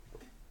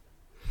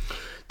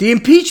The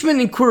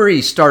impeachment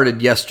inquiry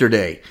started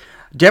yesterday.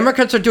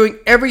 Democrats are doing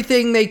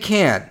everything they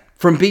can,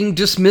 from being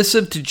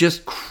dismissive to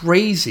just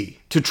crazy,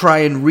 to try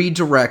and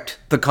redirect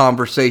the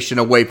conversation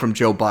away from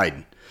Joe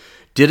Biden.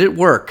 Did it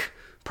work?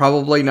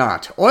 Probably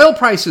not. Oil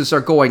prices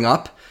are going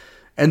up,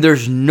 and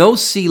there's no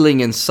ceiling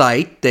in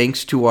sight,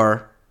 thanks to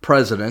our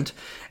president.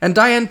 And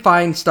Dianne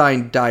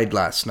Feinstein died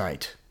last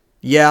night.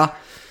 Yeah,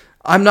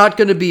 I'm not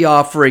going to be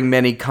offering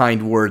many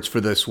kind words for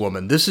this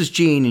woman. This is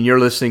Gene, and you're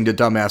listening to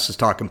Dumbasses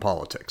Talking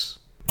Politics.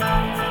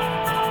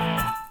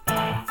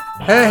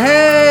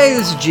 Hey,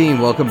 this is Gene.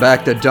 Welcome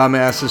back to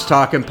Dumbasses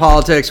Talking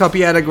Politics. Hope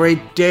you had a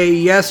great day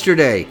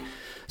yesterday.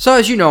 So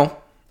as you know,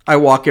 I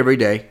walk every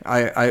day.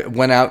 I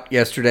went out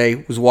yesterday,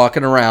 was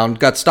walking around,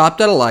 got stopped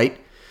at a light,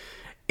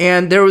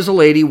 and there was a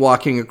lady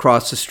walking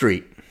across the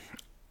street.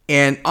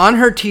 And on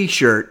her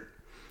t-shirt,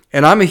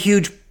 and I'm a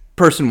huge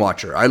person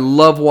watcher. I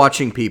love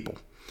watching people.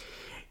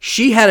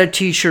 She had a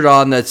t-shirt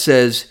on that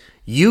says,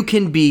 "You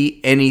can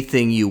be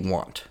anything you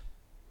want."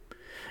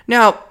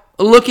 Now,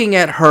 looking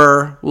at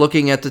her,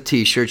 looking at the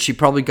t-shirt, she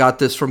probably got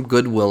this from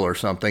Goodwill or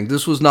something.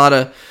 This was not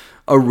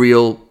a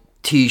real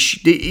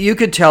t-shirt. You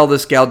could tell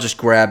this gal just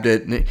grabbed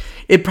it, and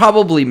it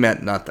probably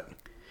meant nothing.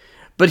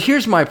 But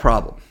here's my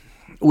problem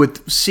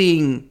with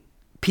seeing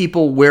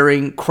people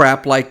wearing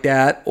crap like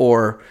that,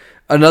 or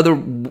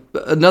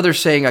another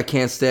saying I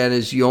can't stand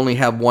is you only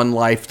have one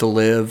life to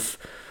live.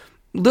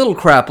 Little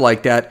crap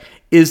like that,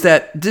 is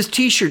that this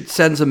t-shirt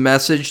sends a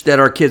message that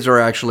our kids are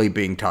actually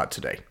being taught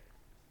today.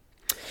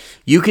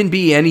 You can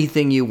be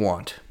anything you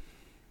want.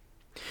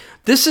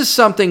 This is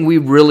something we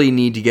really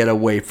need to get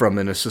away from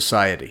in a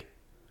society.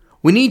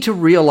 We need to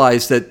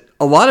realize that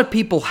a lot of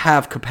people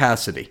have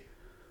capacity.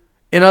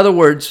 In other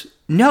words,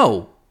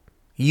 no,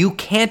 you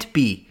can't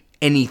be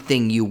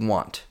anything you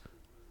want.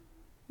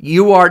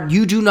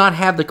 You do not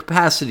have the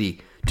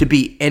capacity to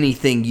be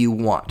anything you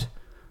want.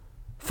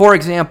 For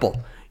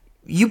example,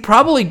 you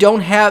probably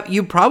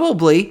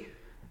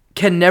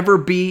can never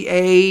be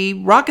a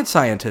rocket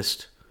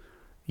scientist.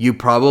 You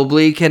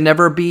probably can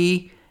never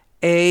be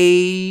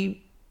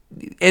a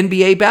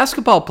NBA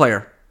basketball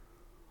player.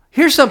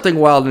 Here's something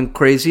wild and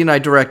crazy, and I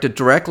direct it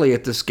directly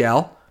at this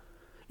gal.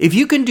 If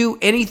you can do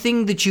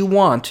anything that you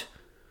want,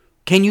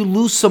 can you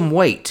lose some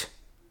weight?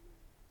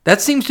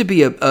 That seems to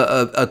be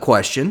a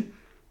question.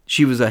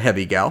 She was a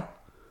heavy gal.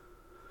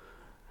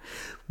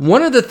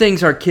 One of the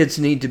things our kids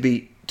need to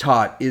be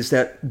taught is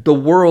that the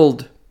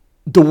world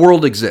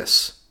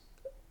exists,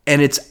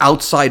 and it's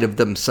outside of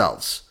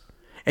themselves.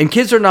 And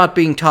kids are not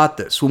being taught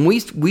this. When we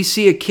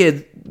see a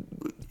kid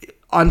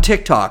on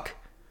TikTok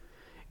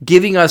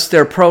giving us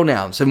their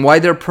pronouns and why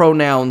their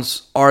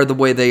pronouns are the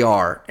way they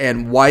are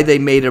and why they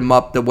made them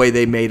up the way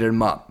they made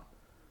them up,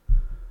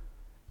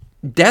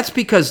 that's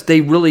because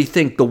they really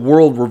think the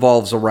world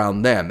revolves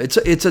around them. It's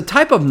a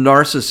type of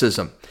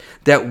narcissism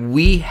that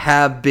we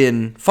have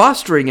been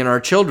fostering in our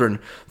children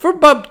for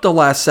about the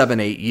last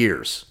 7-8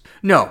 years.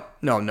 No.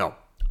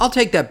 I'll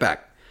take that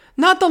back.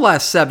 Not the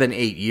last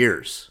 7-8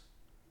 years.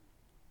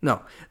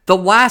 No, the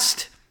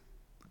last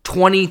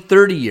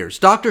 20-30 years.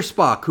 Dr.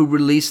 Spock, who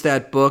released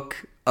that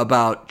book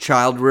about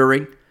child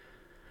rearing,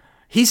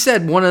 he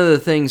said one of the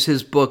things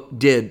his book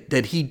did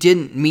that he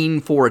didn't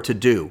mean for it to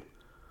do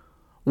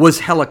was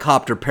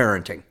helicopter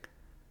parenting.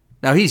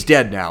 Now, he's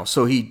dead now,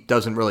 so he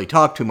doesn't really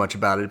talk too much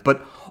about it,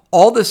 but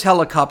all this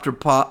helicopter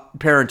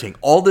parenting,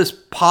 all this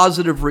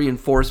positive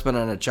reinforcement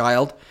on a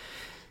child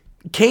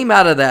came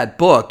out of that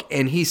book,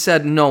 and he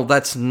said, no,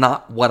 that's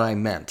not what I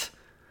meant.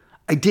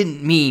 I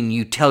didn't mean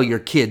you tell your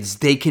kids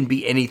they can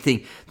be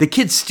anything. The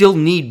kids still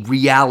need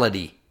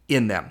reality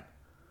in them.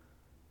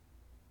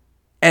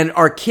 And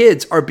our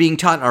kids are being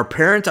taught, our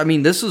parents,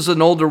 this is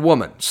an older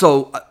woman.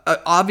 So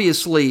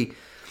obviously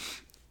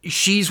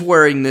she's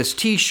wearing this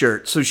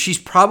t-shirt. So she's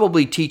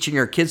probably teaching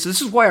her kids. This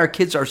is why our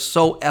kids are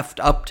so effed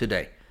up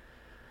today.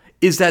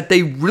 Is that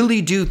they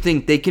really do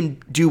think they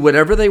can do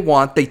whatever they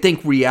want. They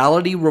think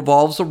reality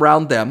revolves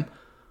around them.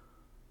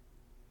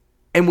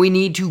 And we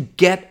need to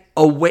get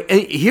away.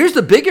 And here's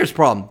the biggest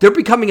problem. They're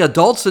becoming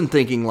adults and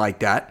thinking like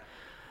that.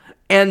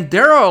 And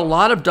there are a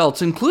lot of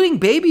adults, including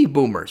baby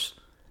boomers,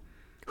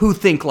 who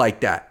think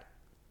like that.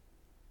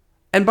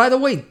 And by the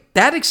way,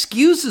 that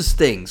excuses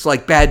things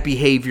like bad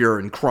behavior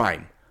and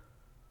crime.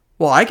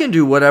 Well, I can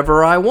do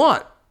whatever I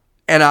want.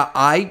 And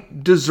I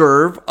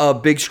deserve a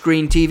big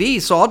screen TV,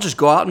 so I'll just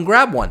go out and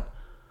grab one.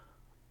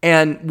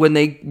 And when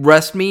they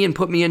arrest me and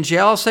put me in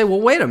jail, I'll say,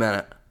 well, wait a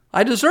minute.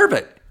 I deserve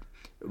it.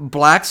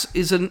 Blacks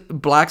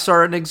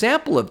are an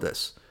example of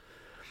this.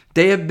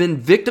 They have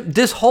been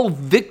this whole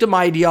victim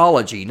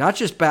ideology, not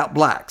just about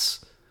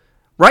blacks.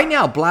 Right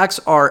now, blacks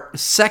are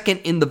second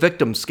in the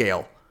victim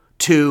scale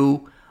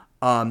to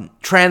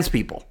trans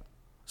people.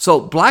 So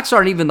blacks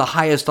aren't even the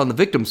highest on the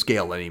victim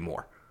scale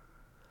anymore.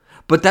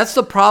 But that's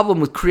the problem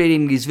with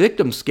creating these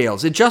victim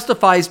scales. It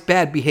justifies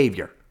bad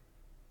behavior.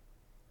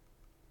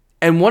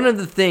 And one of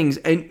the things,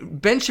 and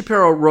Ben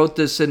Shapiro wrote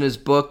this in his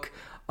book,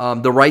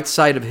 The Right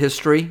Side of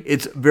History.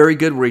 It's very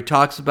good, where he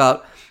talks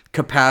about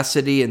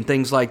capacity and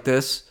things like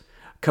this.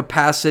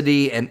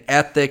 capacity and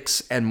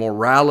ethics and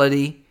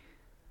morality.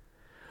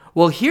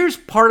 Well, here's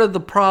part of the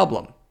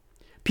problem.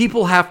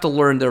 People have to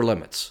learn their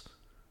limits.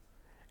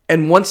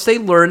 And once they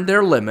learn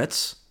their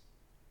limits,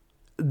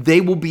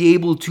 they will be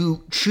able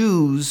to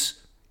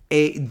choose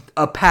a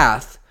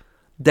path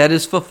that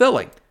is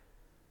fulfilling.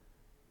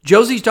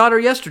 Josie's daughter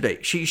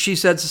yesterday, she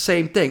said the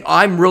same thing.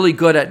 I'm really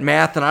good at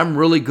math and I'm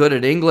really good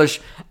at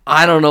English.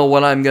 I don't know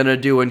what I'm going to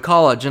do in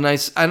college. And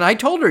I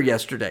told her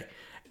yesterday.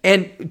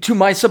 And to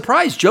my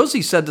surprise,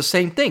 Josie said the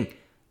same thing.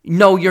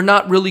 No, you're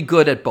not really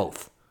good at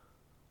both.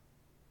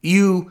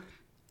 You're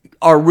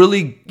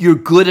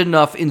good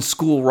enough in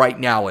school right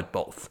now at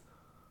both.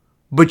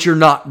 But you're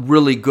not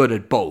really good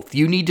at both.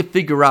 You need to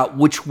figure out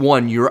which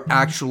one you're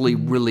actually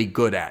really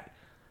good at.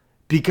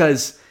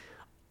 Because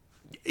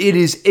it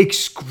is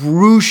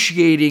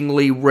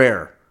excruciatingly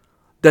rare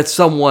that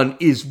someone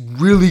is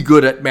really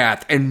good at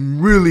math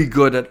and really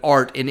good at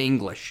art and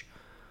English.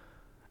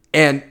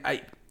 And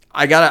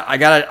I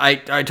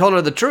told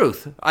her the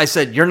truth. I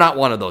said, you're not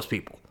one of those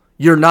people.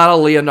 You're not a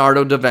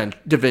Leonardo da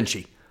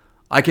Vinci.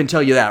 I can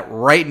tell you that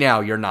right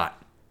now, you're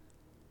not.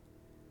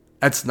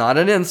 That's not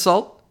an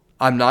insult.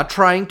 I'm not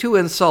trying to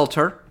insult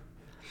her.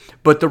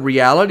 But the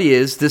reality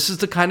is, this is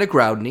the kind of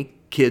grounding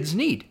kids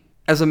need.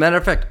 As a matter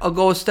of fact, I'll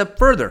go a step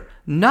further.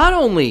 Not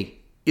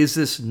only is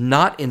this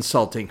not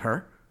insulting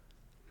her,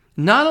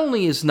 not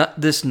only is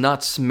this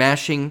not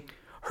smashing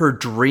her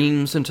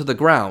dreams into the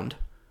ground,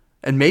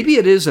 and maybe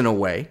it is in a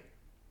way,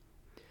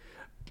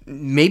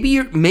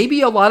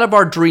 maybe a lot of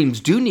our dreams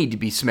do need to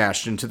be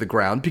smashed into the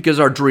ground because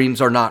our dreams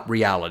are not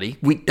reality.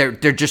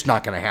 They're just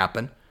not going to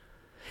happen.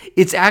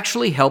 It's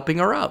actually helping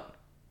her out.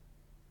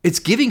 It's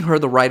giving her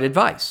the right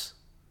advice.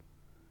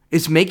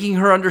 It's making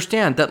her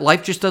understand that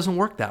life just doesn't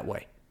work that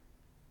way.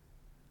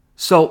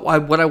 So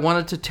what I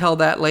wanted to tell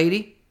that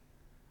lady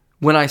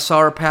when I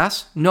saw her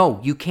pass, no,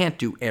 you can't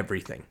do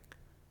everything.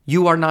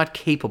 You are not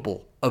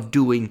capable of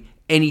doing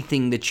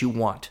anything that you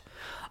want.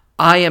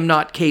 I am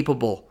not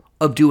capable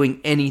of doing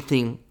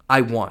anything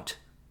I want.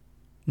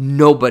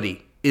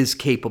 Nobody is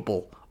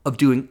capable of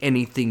doing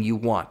anything you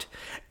want.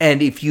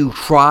 And if you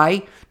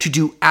try to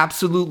do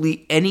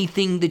absolutely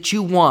anything that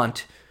you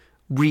want,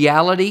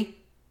 reality,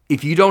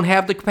 if you don't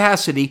have the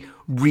capacity,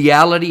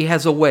 reality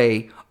has a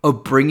way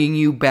of bringing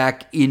you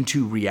back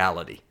into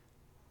reality.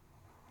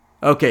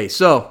 Okay,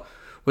 so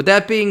with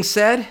that being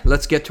said,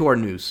 let's get to our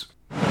news.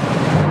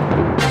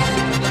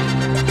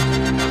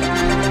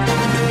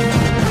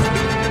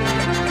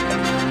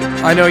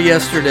 I know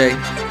yesterday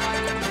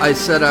I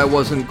said I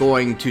wasn't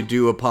going to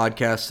do a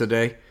podcast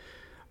today,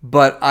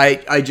 but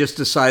I just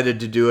decided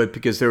to do it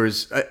because there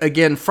was,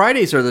 again,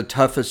 Fridays are the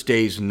toughest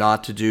days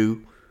not to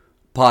do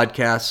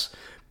podcasts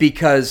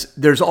because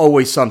there's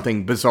always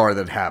something bizarre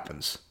that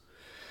happens.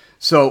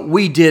 So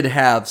we did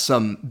have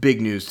some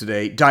big news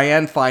today.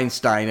 Dianne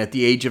Feinstein, at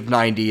the age of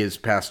 90, has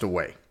passed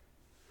away.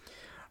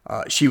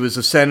 She was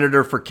a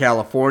senator for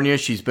California.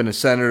 She's been a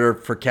senator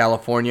for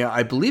California,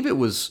 I believe it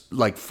was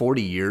like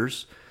 40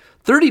 years,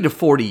 30 to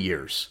 40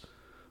 years.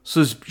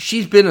 So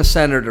she's been a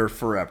senator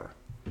forever.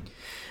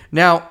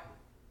 Now,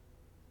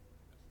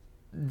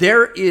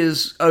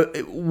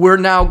 we're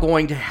now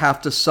going to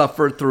have to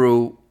suffer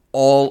through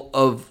all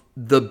of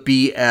the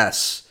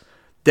BS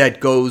that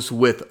goes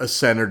with a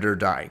senator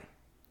dying.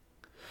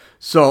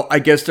 So I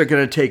guess they're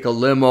going to take a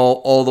limo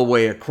all the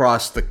way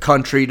across the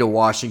country to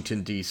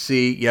Washington,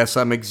 D.C. Yes,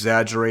 I'm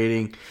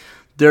exaggerating.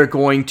 They're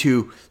going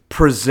to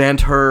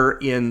present her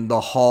in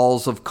the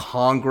halls of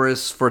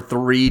Congress for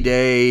 3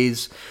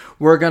 days.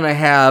 We're going to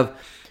have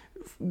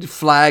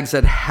flags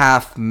at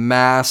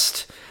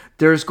half-mast.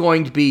 There's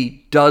going to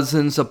be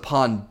dozens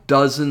upon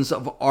dozens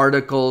of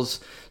articles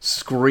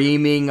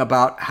screaming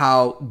about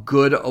how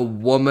good a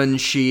woman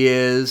she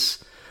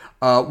is.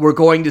 We're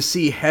going to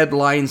see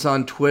headlines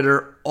on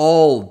Twitter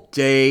all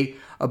day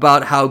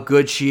about how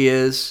good she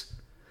is.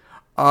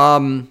 Here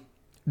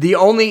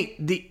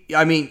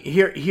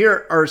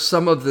are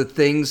some of the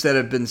things that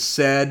have been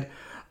said.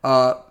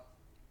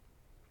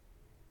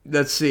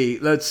 Let's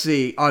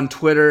see. On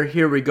Twitter,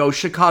 here we go.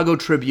 Chicago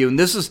Tribune.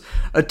 This is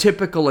a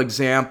typical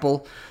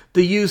example.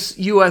 The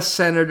U.S.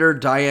 Senator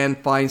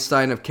Dianne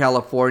Feinstein of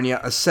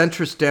California, a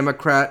centrist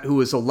Democrat who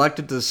was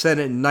elected to the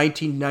Senate in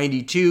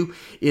 1992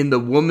 in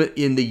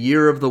the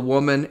year of the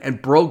woman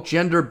and broke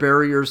gender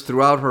barriers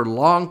throughout her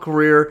long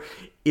career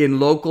in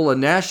local and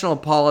national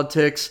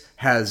politics,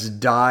 has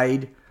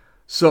died.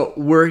 So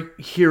we're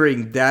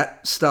hearing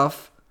that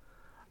stuff,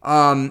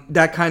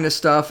 that kind of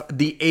stuff.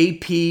 The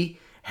AP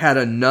had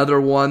another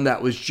one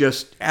that was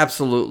just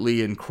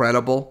absolutely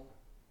incredible.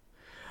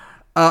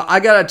 I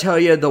gotta tell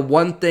you, the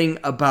one thing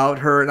about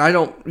her, and I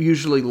don't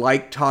usually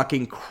like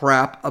talking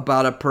crap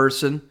about a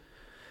person,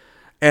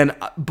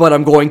 but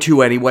I'm going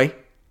to anyway,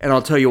 and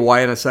I'll tell you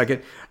why in a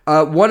second.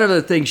 One of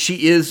the things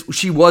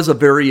she was a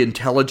very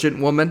intelligent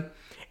woman,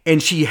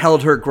 and she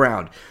held her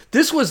ground.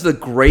 This was the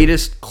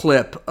greatest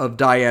clip of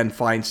Dianne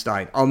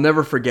Feinstein. I'll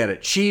never forget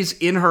it. She's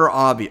in her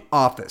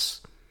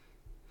office,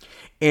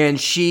 and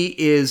she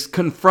is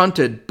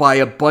confronted by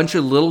a bunch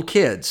of little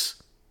kids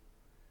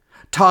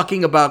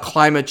talking about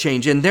climate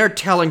change, and they're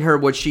telling her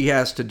what she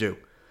has to do.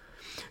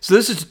 So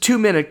this is a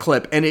 2-minute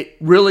clip, and it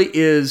really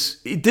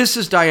is, this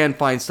is Dianne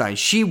Feinstein.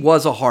 She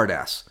was a hard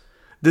ass.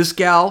 This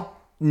gal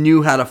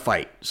knew how to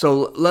fight.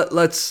 So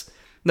let's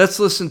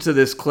listen to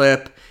this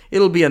clip.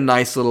 It'll be a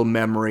nice little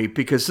memory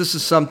because this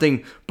is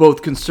something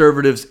both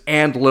conservatives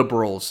and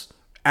liberals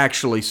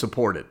actually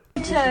supported.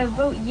 To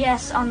vote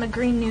yes on the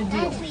Green New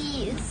Deal.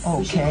 Please.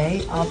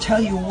 Okay, I'll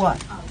tell you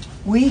what.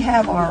 We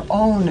have our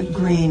own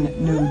Green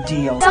New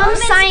Deal. Some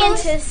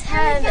scientists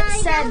have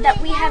said that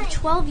we have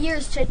 12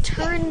 years to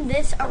turn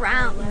this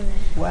around.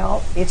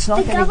 Well, it's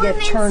not going to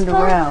get turned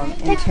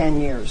around in 10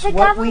 years.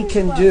 What we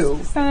can do,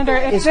 Senator,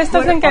 if this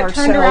doesn't get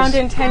turned around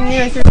in 10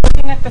 years, you're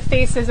looking at the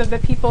faces of the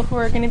people who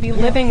are going to be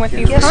living with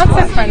these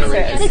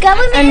consequences. The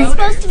government is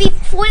supposed to be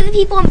for the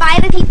people and by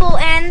the people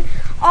and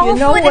all for the people. You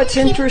know what's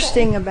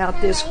interesting about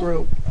this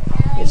group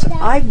is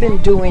I've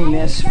been doing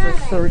this for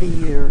 30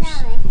 years.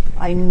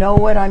 I know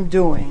what I'm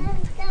doing.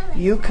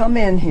 You come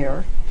in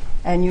here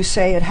and you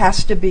say it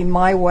has to be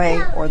my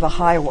way or the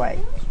highway.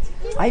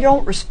 I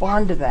don't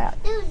respond to that.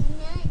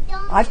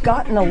 I've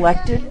gotten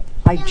elected.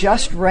 I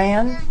just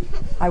ran.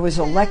 I was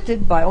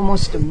elected by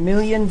almost 1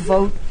 million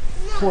vote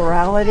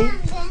plurality.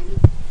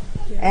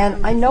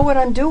 And I know what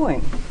I'm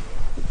doing.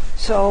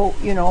 So,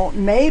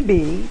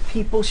 maybe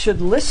people should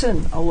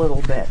listen a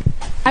little bit.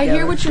 I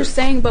hear what you're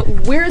saying, but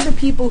we're the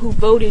people who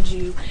voted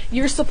you.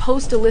 You're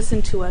supposed to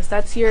listen to us.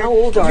 That's your How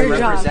old are you?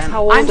 job.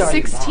 How old I'm are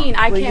 16.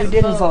 I well, can't you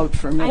didn't vote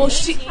for me. Well,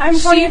 I'm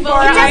 24. It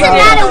doesn't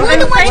matter. We're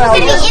the ones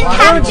who's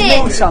going to be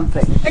impacted.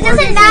 Something. It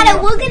doesn't matter.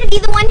 We're going to be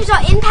the ones who's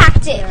are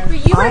impacted.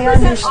 I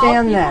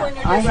understand that.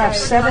 I have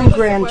 7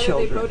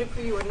 grandchildren.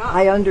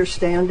 I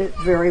understand it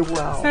very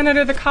well.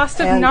 Senator, the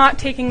cost of not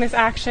taking this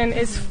action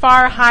is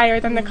far higher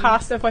than the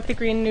cost of what the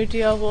Green New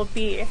Deal will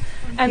be.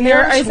 And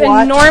there is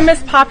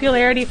enormous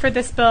popularity for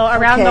this bill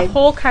around the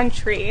whole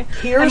country.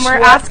 And we're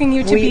asking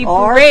you to be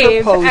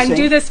brave and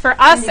do this for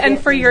us and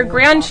for your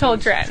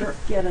grandchildren.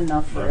 Get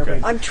enough for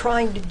everyone. I'm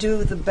trying to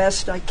do the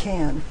best I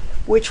can,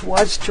 which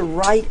was to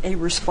write a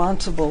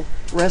responsible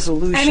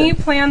resolution. Any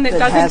plan that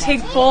doesn't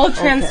take bold,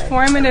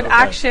 transformative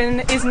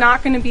action is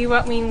not going to be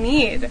what we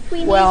need.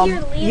 Well,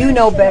 you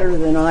know better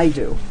than I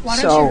do.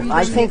 So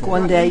I think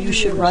one day you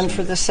should run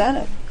for the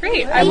Senate.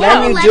 Great. And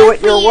then you do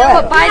it your way.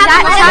 But by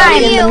that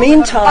time, in the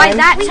meantime,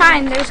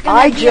 there's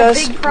going to be a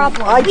big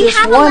problem. I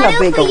just won a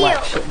big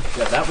election.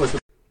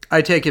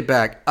 I take it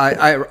back.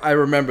 I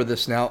remember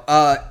this now.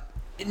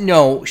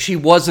 No, she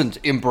wasn't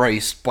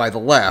embraced by the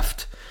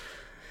left.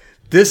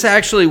 This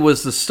actually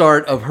was the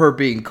start of her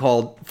being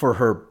pulled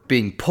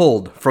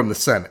from the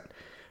Senate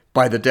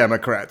by the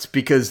Democrats,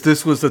 because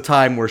this was the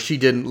time where she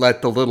didn't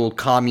let the little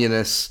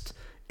communist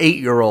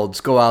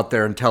 8-year-olds go out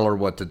there and tell her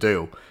what to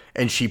do,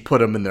 and she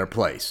put them in their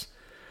place.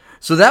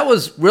 So that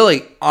was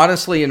really,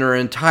 honestly, in her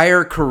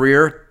entire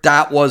career,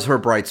 that was her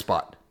bright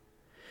spot.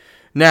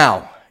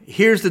 Now,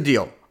 here's the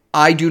deal.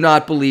 I do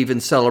not believe in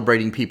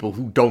celebrating people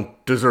who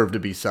don't deserve to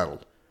be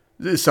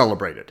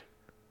celebrated.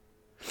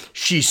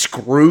 She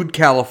screwed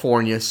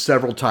California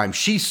several times.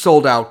 She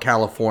sold out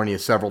California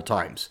several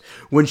times.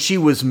 When she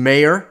was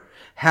mayor,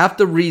 half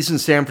the reason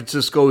San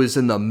Francisco is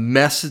in the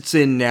mess it's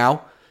in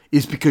now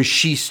is because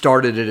she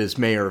started it as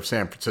mayor of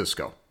San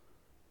Francisco.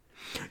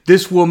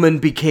 This woman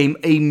became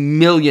a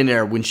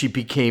millionaire when she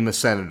became a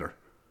senator.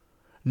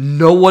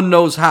 No one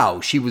knows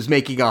how. She was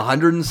making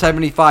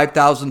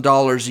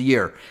 $175,000 a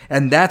year,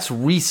 and that's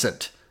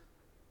recent.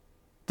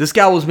 This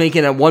gal was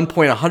making at one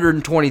point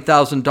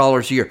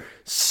 $120,000 a year.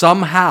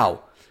 Somehow,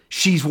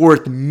 she's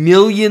worth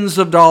millions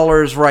of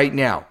dollars right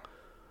now.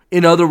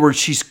 In other words,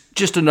 she's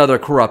just another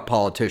corrupt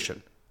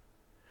politician.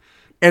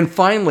 And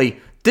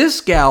finally,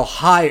 this gal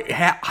had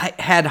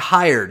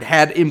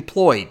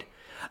employed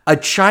a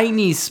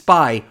Chinese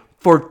spy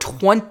for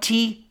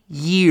 20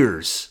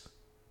 years.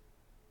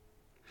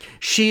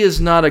 She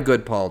is not a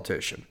good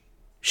politician.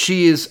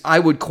 I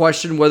would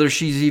question whether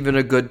she's even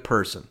a good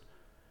person.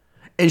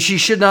 And she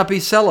should not be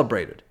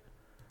celebrated.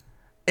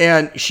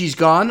 And she's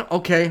gone.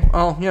 Okay,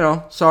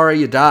 well, sorry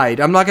you died.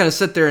 I'm not going to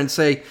sit there and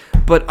say,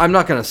 but I'm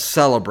not going to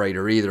celebrate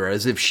her either,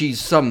 as if she's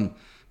some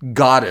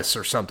goddess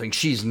or something.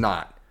 She's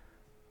not.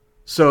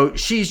 So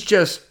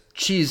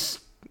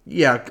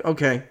yeah,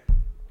 okay.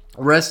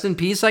 Rest in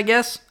peace, I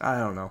guess? I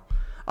don't know.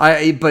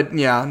 I'm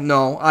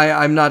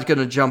not going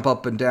to jump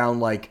up and down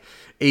like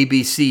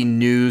ABC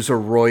News or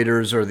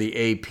Reuters or the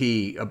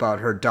AP about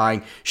her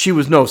dying. She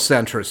was no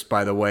centrist,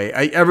 by the way.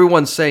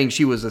 Everyone's saying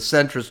she was a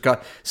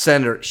centrist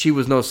senator. She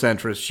was no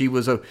centrist. She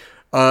was a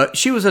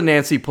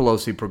Nancy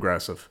Pelosi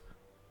progressive.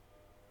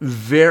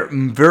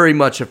 Very, very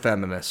much a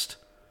feminist.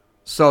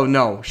 So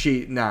no,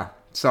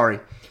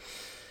 sorry.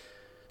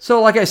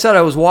 So like I said,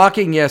 I was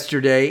walking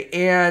yesterday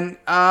and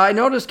I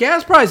noticed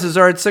gas prices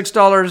are at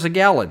 $6 a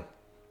gallon.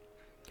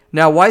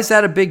 Now, why is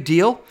that a big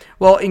deal?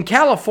 Well, in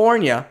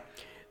California,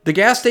 the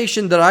gas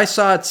station that I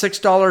saw at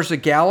 $6 a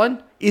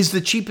gallon is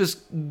the cheapest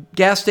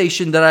gas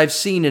station that I've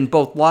seen in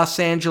both Los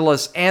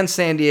Angeles and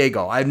San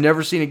Diego. I've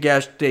never seen a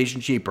gas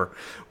station cheaper.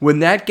 When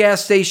that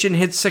gas station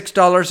hits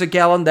 $6 a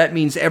gallon, that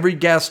means every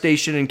gas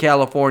station in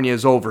California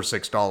is over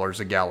 $6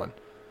 a gallon.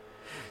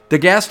 The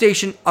gas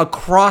station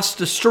across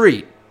the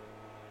street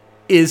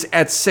is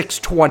at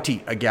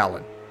 $6.20 a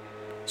gallon.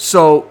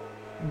 So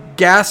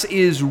gas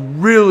is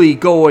really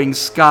going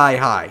sky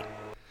high.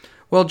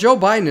 Well, Joe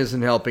Biden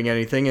isn't helping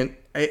anything, and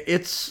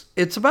it's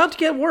about to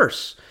get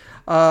worse.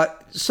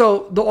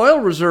 So the oil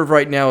reserve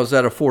right now is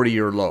at a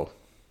 40-year low.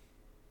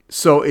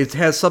 So it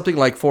has something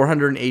like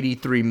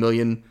 483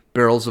 million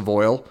barrels of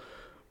oil,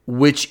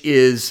 which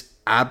is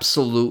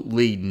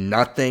absolutely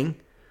nothing.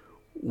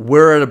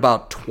 We're at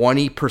about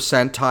 20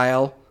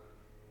 percentile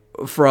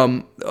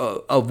from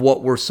of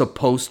what we're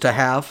supposed to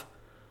have.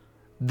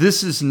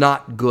 This is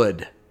not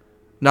good.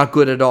 Not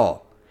good at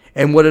all.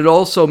 And what it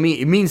also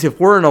means, it means if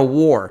we're in a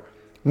war,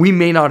 we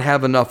may not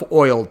have enough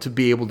oil to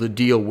be able to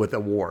deal with a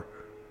war.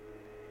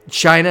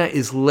 China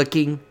is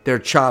licking their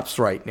chops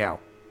right now.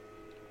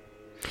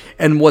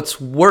 And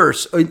what's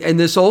worse, and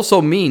this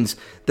also means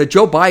that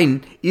Joe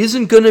Biden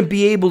isn't going to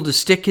be able to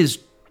stick his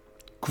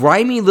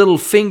grimy little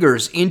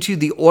fingers into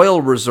the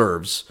oil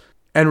reserves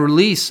and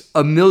release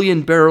 1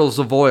 million barrels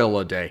of oil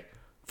a day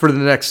for the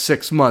next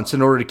 6 months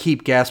in order to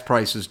keep gas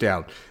prices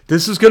down.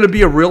 This is going to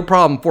be a real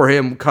problem for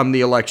him come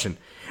the election.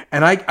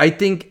 And I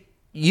think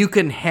you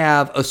can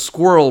have a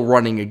squirrel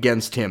running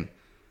against him.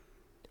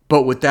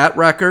 But with that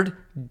record,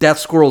 that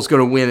squirrel's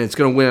going to win. It's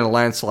going to win in a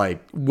landslide.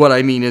 What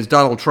I mean is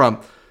Donald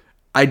Trump,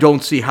 I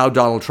don't see how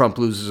Donald Trump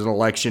loses an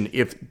election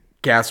if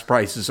gas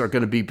prices are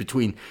going to be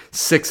between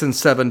 $6 and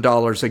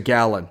 $7 a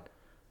gallon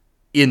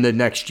in the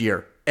next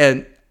year.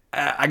 And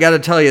I got to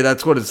tell you,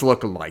 that's what it's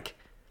looking like.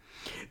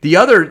 The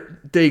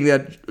other thing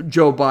that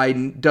Joe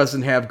Biden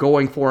doesn't have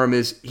going for him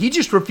is he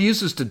just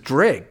refuses to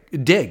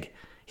dig.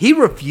 He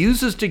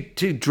refuses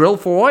to drill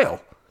for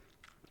oil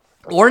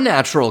or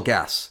natural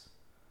gas.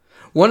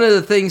 One of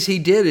the things he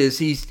did is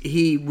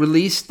they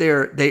released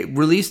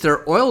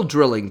their oil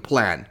drilling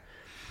plan,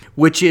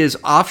 which is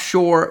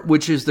offshore,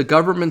 which is the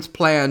government's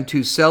plan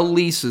to sell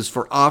leases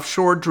for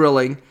offshore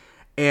drilling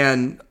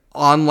and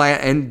on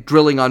land and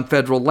drilling on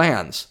federal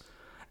lands.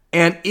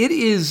 And it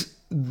is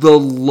the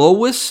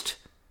lowest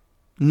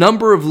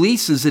number of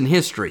leases in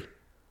history.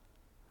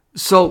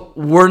 So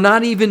we're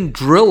not even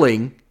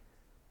drilling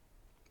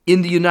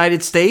in the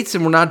United States,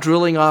 and we're not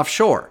drilling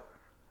offshore.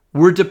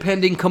 We're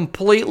depending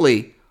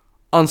completely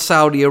on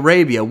Saudi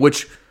Arabia,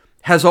 which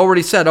has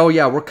already said, oh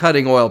yeah, we're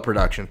cutting oil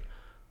production.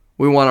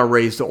 We want to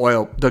raise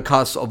the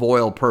cost of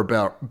oil per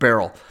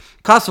barrel.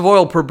 Cost of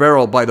oil per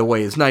barrel, by the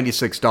way, is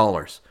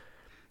 $96.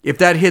 If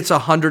that hits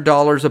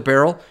 $100 a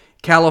barrel,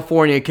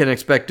 California can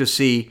expect to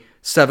see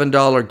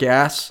 $7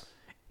 gas,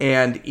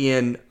 and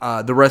in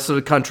the rest of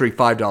the country,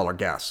 $5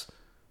 gas,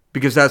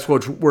 because that's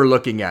what we're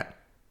looking at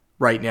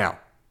right now.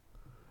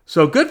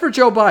 So good for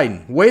Joe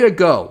Biden. Way to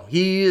go.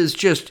 He is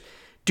just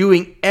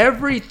doing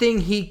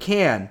everything he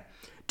can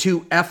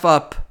to F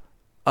up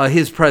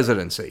his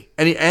presidency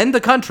and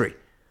the country.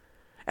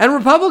 And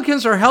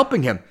Republicans are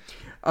helping him.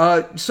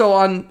 So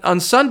on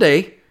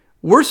Sunday,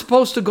 we're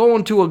supposed to go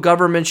into a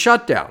government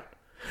shutdown.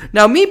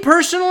 Now, me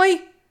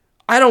personally,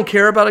 I don't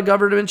care about a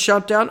government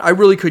shutdown. I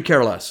really could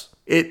care less.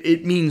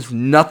 It means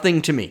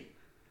nothing to me.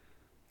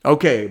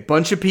 Okay, a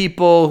bunch of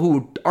people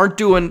who aren't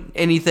doing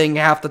anything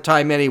half the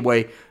time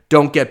anyway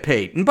don't get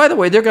paid. And by the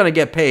way, they're going to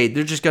get paid.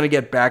 They're just going to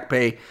get back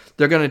pay.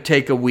 They're going to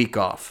take a week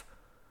off.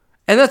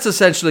 And that's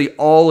essentially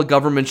all a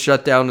government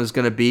shutdown is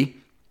going to be.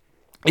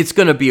 It's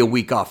going to be a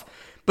week off.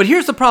 But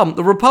here's the problem.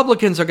 The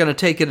Republicans are going to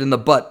take it in the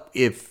butt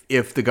if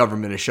the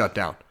government is shut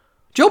down.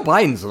 Joe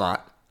Biden's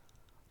not.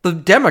 The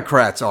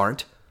Democrats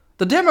aren't.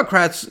 The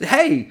Democrats,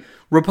 hey,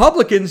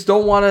 Republicans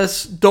don't want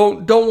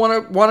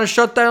to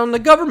shut down the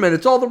government.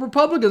 It's all the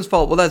Republicans'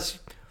 fault. Well, that's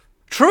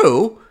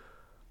true.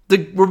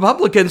 The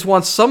Republicans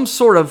want some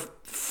sort of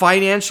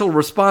financial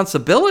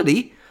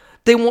responsibility.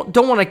 They don't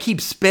want to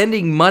keep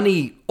spending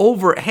money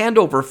hand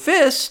over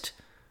fist.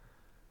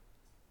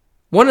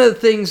 One of the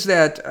things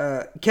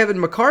that Kevin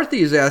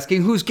McCarthy is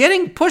asking, who's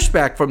getting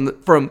pushback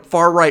from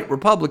far-right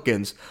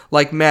Republicans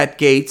like Matt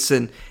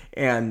Gaetz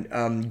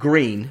and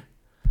Green,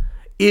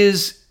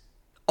 is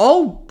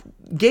all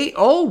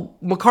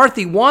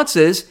McCarthy wants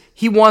is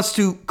he wants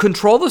to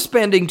control the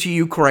spending to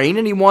Ukraine,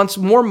 and he wants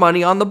more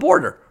money on the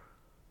border.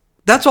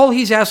 That's all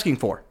he's asking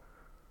for.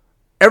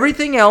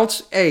 Everything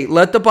else, hey,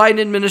 let the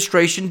Biden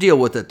administration deal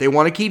with it. They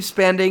want to keep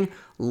spending,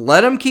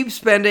 let them keep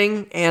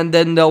spending, and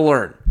then they'll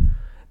learn.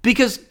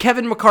 Because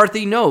Kevin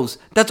McCarthy knows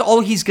that's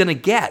all he's going to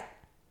get.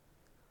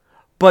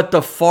 But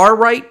the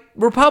far-right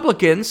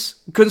Republicans,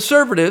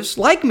 conservatives,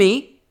 like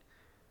me,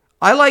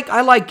 I like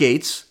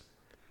Gaetz,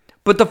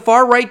 but the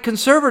far-right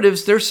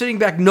conservatives, they're sitting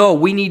back, no,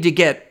 we need to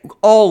get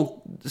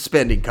all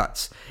spending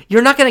cuts.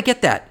 You're not going to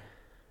get that.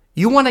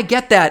 You want to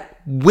get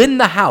that, win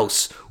the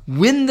House,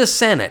 win the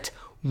Senate,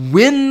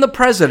 win the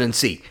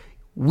presidency.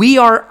 We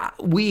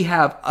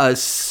have a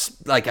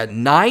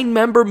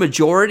 9-member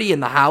majority in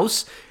the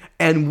House,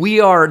 and we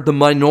are the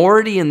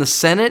minority in the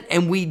Senate,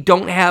 and we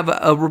don't have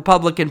a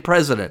Republican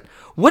president.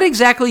 What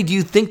exactly do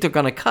you think they're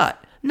going to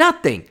cut?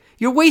 Nothing.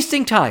 You're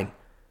wasting time.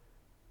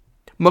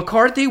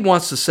 McCarthy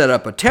wants to set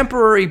up a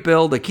temporary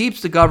bill that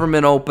keeps the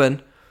government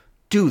open.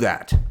 Do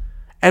that.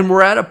 And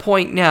we're at a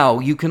point now,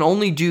 you can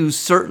only do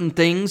certain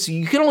things.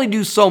 You can only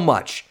do so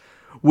much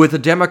with a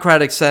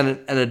Democratic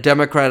Senate and a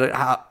Democratic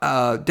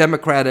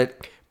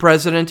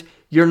president.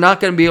 You're not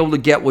going to be able to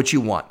get what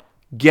you want.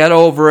 Get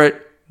over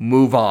it.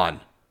 Move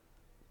on.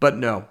 But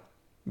no,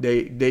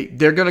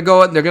 they're going to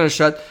go out and they're going to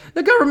shut.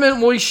 The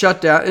government will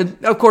shut down.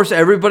 And of course,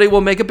 everybody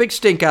will make a big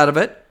stink out of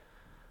it.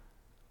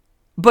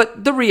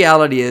 But the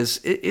reality is,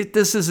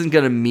 this isn't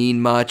going to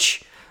mean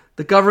much.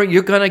 The government,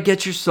 you're going to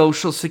get your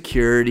Social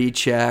Security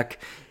check.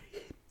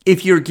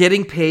 If you're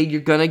getting paid,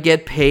 you're going to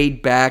get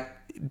paid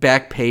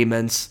back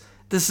payments.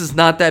 This is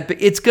not that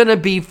big. It's going to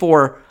be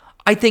for,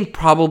 I think,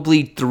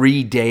 probably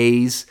 3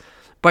 days.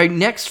 By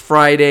next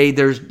Friday,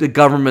 the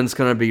government's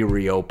going to be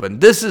reopened.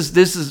 This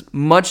is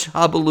much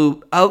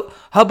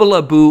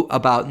hubbaloo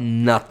about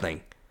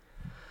nothing.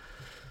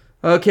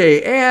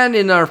 Okay, and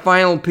in our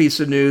final piece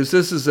of news,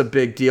 this is a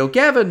big deal.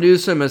 Gavin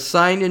Newsom has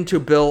signed into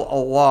bill a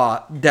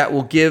law that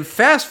will give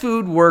fast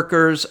food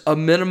workers a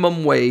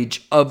minimum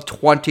wage of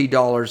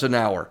 $20 an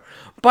hour.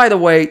 By the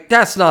way,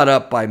 that's not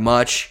up by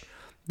much.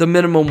 The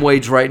minimum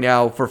wage right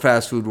now for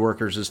fast food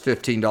workers is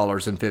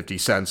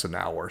 $15.50 an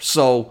hour.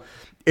 So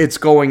it's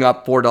going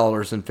up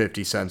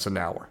 $4.50 an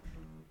hour.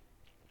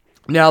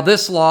 Now,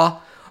 this law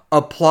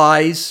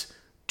applies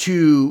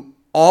to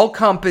all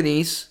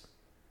companies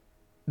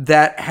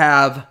that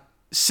have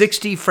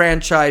 60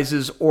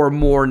 franchises or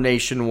more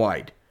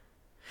nationwide.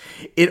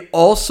 It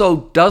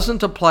also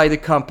doesn't apply to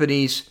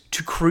companies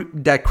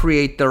that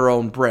create their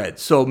own bread.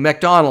 So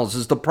McDonald's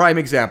is the prime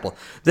example.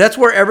 That's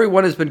where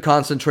everyone has been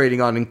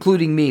concentrating on,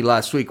 including me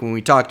last week when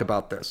we talked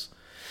about this.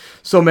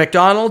 So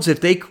McDonald's,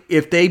 if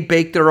they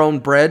bake their own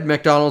bread,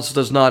 McDonald's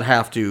does not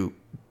have to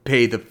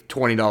pay the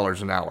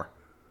 $20 an hour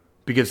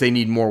because they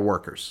need more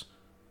workers.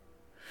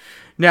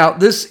 Now,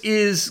 this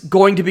is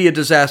going to be a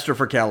disaster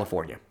for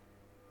California.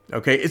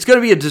 Okay, it's going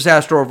to be a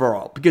disaster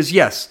overall because,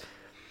 yes,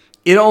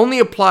 it only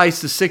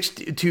applies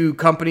to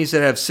companies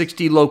that have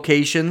 60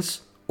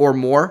 locations or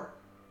more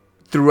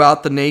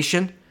throughout the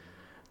nation.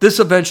 This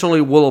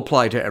eventually will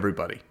apply to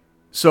everybody.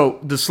 So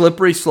the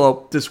slippery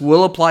slope, this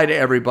will apply to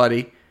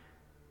everybody.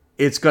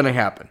 It's going to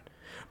happen.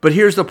 But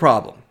here's the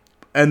problem,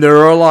 and there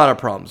are a lot of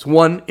problems.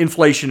 One,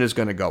 inflation is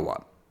going to go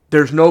up.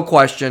 There's no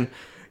question.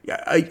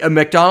 A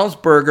McDonald's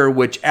burger,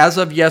 which as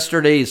of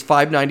yesterday is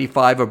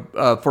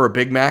 $5.95 for a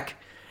Big Mac,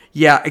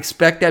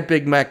 expect that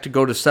Big Mac to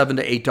go to $7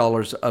 to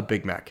 $8 a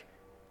Big Mac.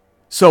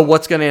 So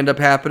what's going to end up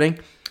happening?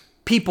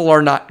 People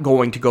are not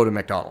going to go to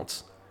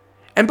McDonald's.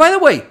 And by the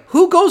way,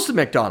 who goes to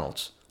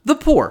McDonald's? The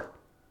poor.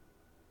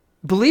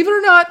 Believe it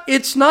or not,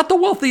 it's not the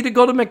wealthy to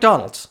go to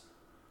McDonald's.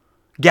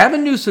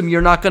 Gavin Newsom,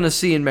 you're not going to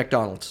see in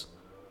McDonald's.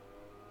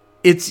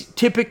 It's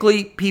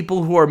typically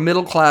people who are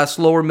middle class,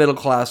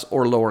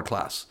 or lower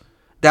class.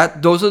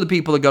 Those are the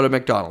people that go to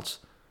McDonald's.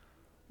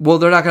 Well,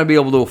 they're not going to be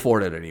able to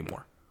afford it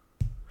anymore.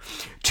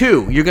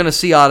 2, you're going to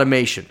see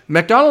automation.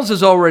 McDonald's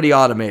is already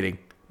automating.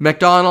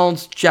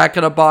 McDonald's, Jack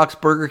in the Box,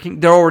 Burger King,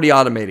 they're already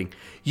automating.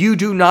 You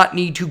do not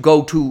need to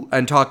go to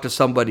and talk to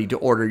somebody to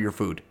order your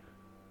food.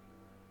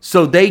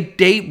 So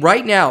they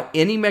right now,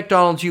 any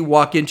McDonald's you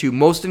walk into,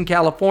 most in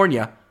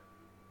California,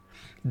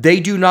 they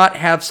do not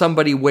have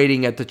somebody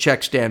waiting at the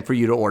check stand for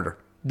you to order.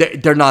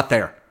 They're not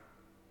there.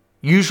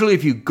 Usually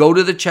if you go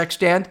to the check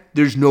stand,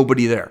 there's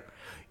nobody there.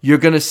 You're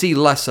going to see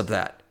less of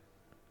that.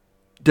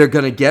 They're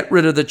going to get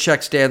rid of the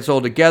check stands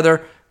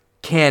altogether.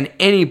 Can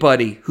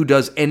anybody who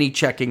does any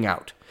checking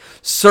out?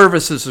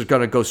 Services are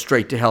going to go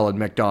straight to hell at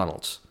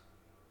McDonald's.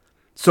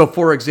 So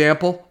for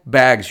example,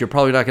 bags. You're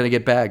probably not going to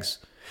get bags.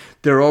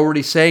 They're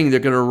already saying they're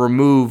going to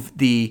remove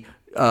the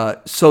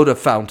soda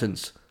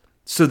fountains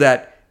so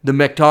that the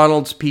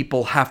McDonald's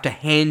people have to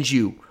hand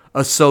you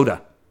a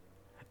soda.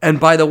 And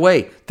by the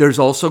way, there's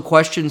also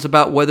questions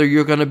about whether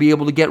you're going to be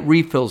able to get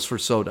refills for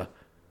soda.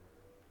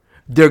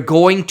 They're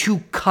going to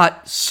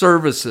cut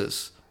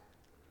services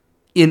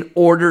in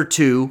order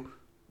to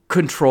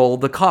control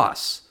the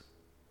costs.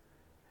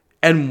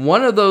 And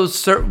one of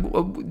those, they're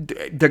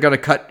going to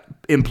cut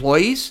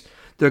employees.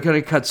 They're going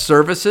to cut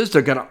services.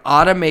 They're going to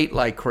automate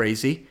like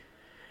crazy.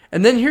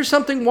 And then here's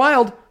something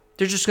wild.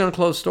 They're just going to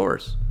close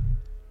stores.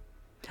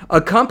 A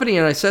company,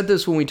 and I said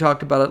this when we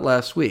talked about it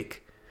last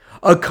week,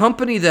 a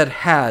company that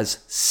has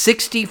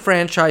 60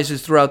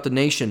 franchises throughout the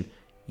nation,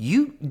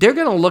 they're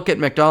going to look at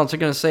McDonald's. They're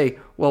going to say,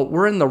 well,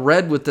 we're in the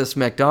red with this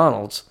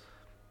McDonald's.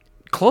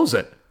 Close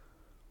it.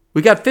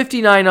 We got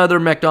 59 other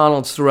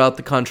McDonald's throughout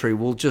the country.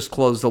 We'll just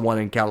close the one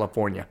in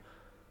California.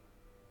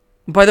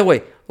 By the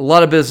way, a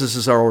lot of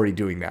businesses are already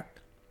doing that.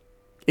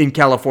 In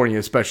California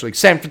especially.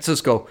 San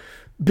Francisco,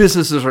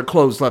 businesses are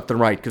closed left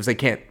and right because they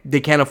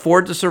can't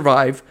afford to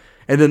survive.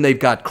 And then they've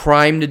got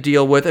crime to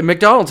deal with. And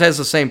McDonald's has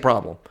the same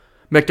problem.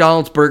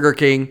 McDonald's, Burger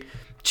King,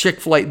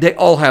 Chick-fil-A, they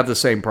all have the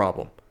same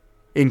problem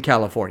in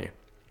California.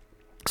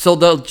 So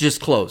they'll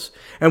just close.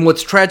 And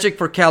what's tragic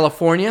for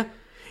California,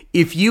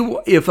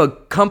 if a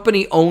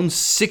company owns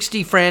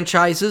 60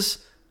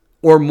 franchises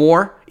or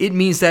more, it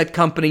means that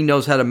company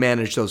knows how to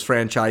manage those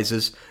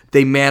franchises.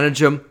 They manage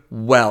them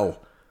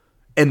well,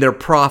 and they're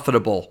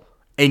profitable.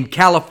 And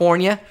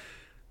California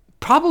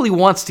probably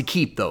wants to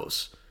keep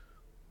those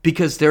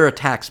because they're a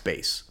tax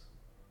base.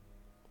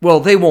 Well,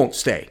 they won't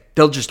stay.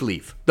 They'll just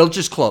leave. They'll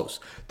just close.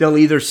 They'll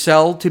either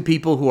sell to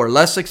people who are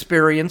less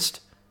experienced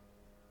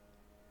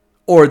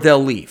or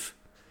they'll leave.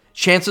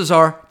 Chances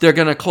are they're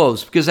going to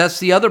close because that's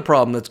the other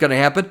problem that's going to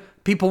happen.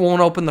 People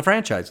won't open the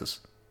franchises.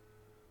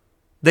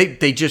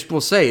 They just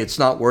will say it's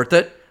not worth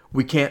it.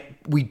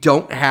 We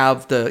don't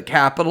have the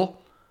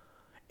capital.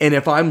 And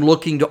if I'm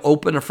looking to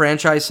open a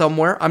franchise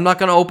somewhere, I'm not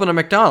going to open a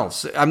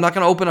McDonald's. I'm not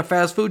going to open a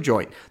fast food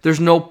joint. There's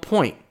no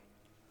point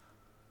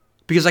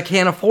because I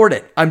can't afford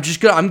it. I'm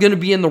going to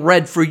be in the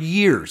red for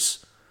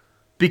years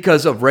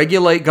because of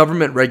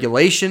government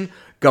regulation,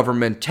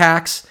 government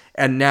tax,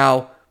 and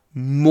now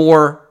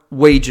more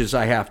wages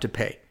I have to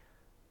pay.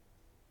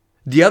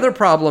 The other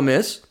problem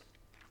is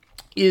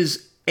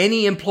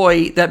any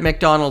employee that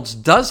McDonald's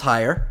does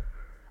hire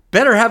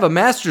better have a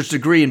master's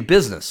degree in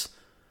business.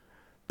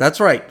 That's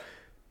right.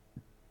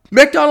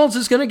 McDonald's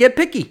is going to get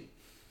picky.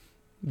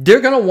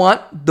 They're going to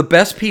want the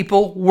best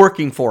people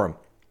working for them.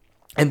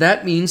 And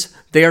that means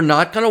they are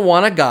not going to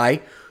want a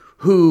guy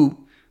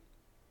who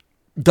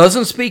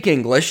doesn't speak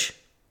English,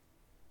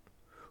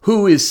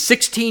 who is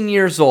 16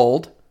 years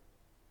old,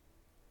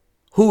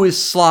 who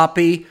is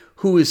sloppy,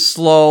 who is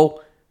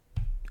slow,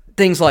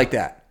 things like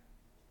that.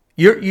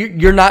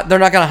 They're not going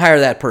to hire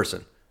that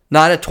person.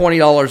 Not at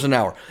 $20 an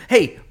hour.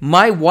 Hey,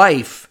 my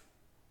wife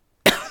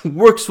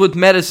works with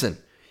medicine.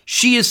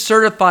 She is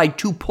certified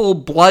to pull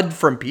blood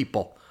from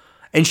people.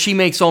 And she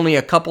makes only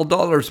a couple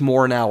dollars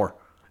more an hour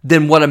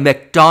than what a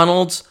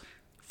McDonald's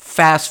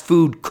fast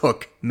food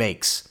cook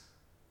makes.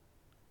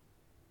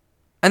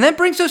 And that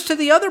brings us to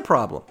the other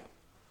problem.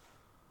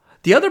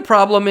 The other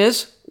problem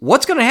is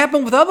what's going to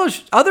happen with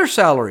other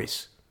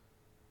salaries.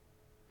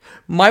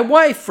 My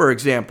wife, for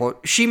example,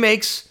 she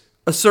makes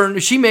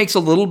a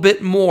little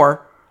bit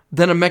more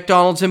than a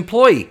McDonald's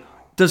employee.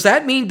 Does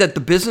that mean that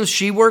the business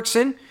she works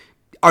in,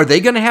 are they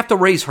going to have to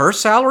raise her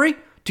salary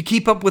to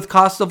keep up with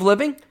cost of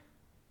living?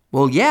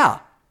 Well, yeah.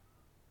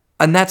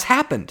 And that's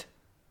happened.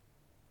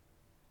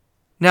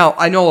 Now,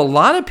 I know a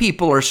lot of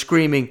people are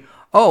screaming,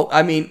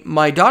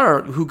 my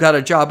daughter who got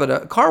a job at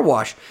a car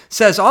wash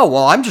says,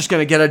 I'm just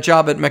going to get a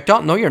job at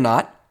McDonald's. No, you're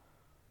not.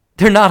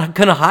 They're not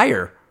going to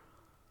hire.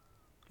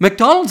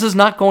 McDonald's is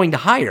not going to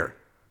hire.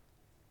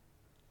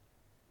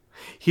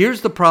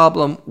 Here's the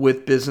problem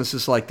with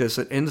businesses like this,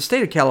 and the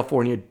state of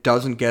California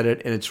doesn't get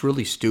it, and it's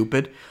really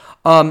stupid.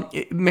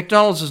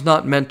 McDonald's is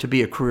not meant to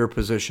be a career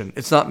position.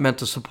 It's not meant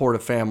to support a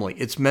family.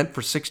 It's meant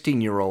for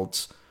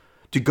 16-year-olds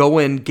to go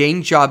in,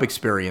 gain job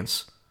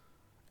experience,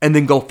 and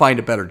then go find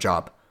a better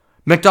job.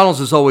 McDonald's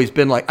has always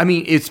been like,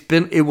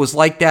 it was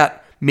like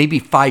that maybe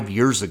 5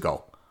 years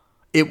ago.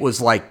 It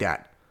was like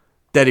that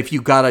if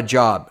you got a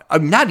job,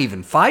 not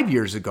even 5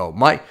 years ago,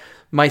 my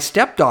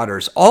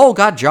stepdaughters all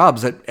got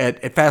jobs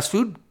at fast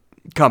food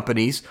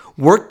companies,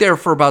 worked there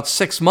for about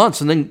 6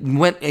 months, and then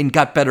went and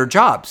got better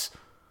jobs.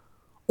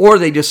 Or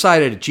they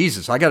decided,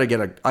 Jesus, I got to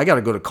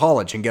go to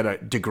college and get a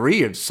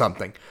degree or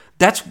something.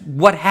 That's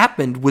what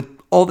happened with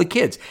all the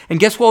kids. And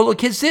guess what all the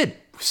kids did?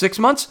 6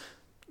 months,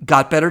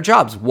 got better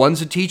jobs.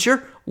 One's a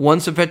teacher,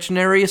 one's a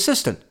veterinary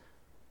assistant.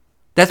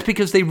 That's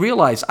because they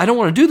realized, I don't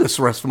want to do this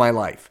the rest of my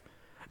life.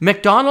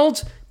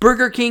 McDonald's,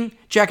 Burger King,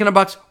 Jack in the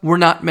Box were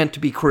not meant to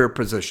be career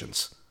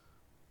positions.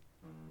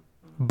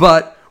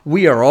 But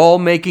we are all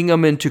making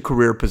them into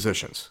career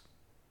positions.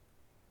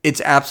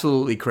 It's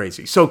absolutely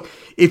crazy. So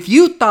if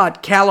you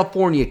thought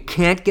California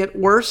can't get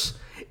worse,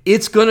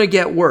 it's going to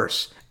get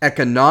worse.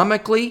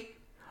 Economically,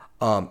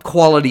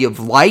 quality of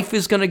life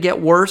is going to get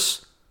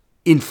worse.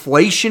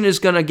 Inflation is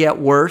going to get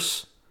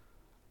worse.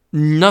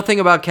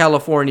 Nothing about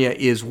California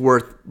is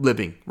worth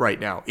living right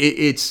now.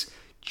 It's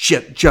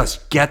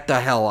just get the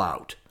hell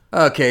out.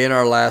 Okay, in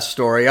our last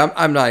story,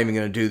 I'm not even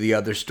going to do the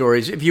other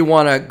stories. If you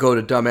want to go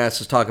to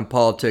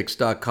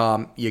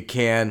dumbassestalkingpolitics.com, you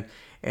can,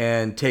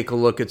 and take a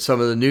look at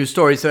some of the news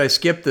stories that I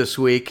skipped this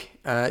week.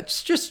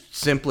 It's just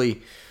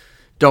simply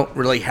don't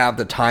really have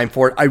the time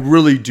for it. I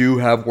really do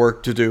have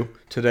work to do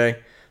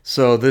today,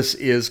 so this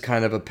is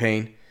kind of a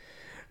pain.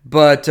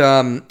 But,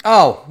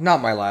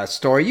 not my last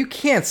story. You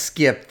can't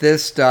skip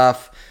this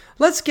stuff.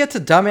 Let's get to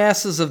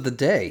dumbasses of the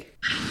day.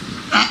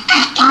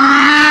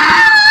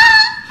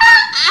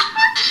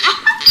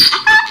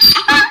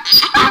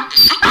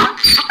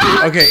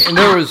 Okay, and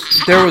there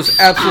was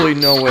absolutely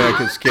no way I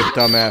could skip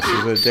dumbasses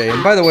of the day.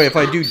 And by the way, if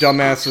I do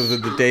dumbasses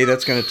of the day,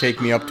 that's going to take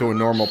me up to a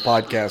normal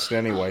podcast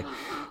anyway.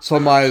 So I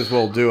might as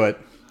well do it.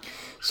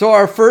 So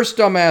our first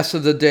dumbass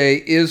of the day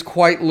is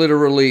quite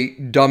literally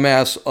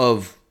dumbass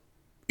of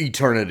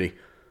eternity.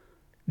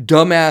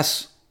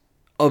 Dumbass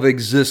of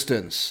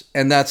existence.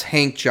 And that's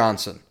Hank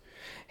Johnson.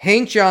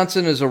 Hank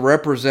Johnson is a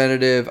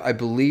representative, I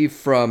believe,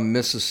 from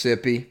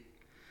Mississippi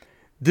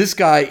This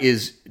guy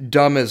is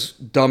dumb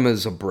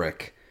as a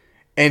brick.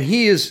 And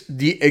he is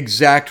the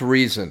exact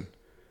reason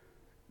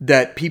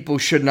that people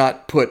should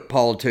not put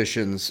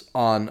politicians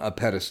on a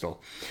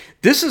pedestal.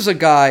 This is a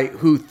guy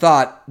who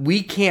thought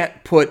we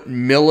can't put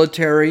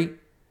military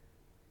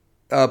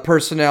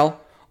personnel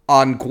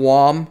on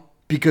Guam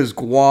because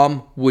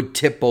Guam would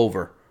tip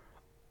over.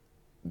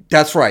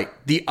 That's right.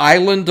 The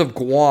island of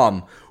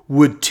Guam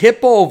would tip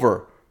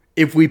over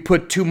if we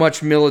put too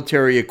much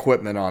military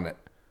equipment on it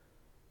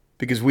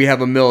because we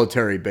have a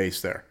military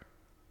base there.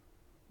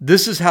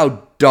 This is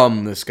how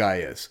dumb this guy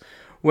is.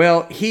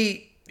 Well,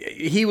 he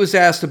was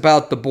asked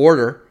about the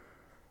border,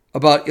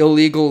 about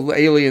illegal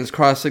aliens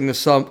crossing the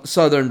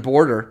southern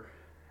border,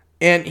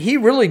 and he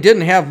really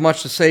didn't have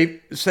much to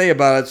say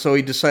about it, so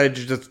he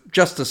decided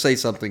just to say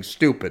something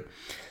stupid.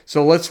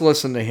 So let's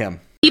listen to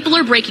him. People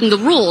are breaking the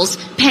rules,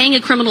 paying a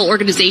criminal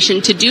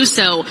organization to do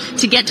so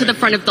to get to the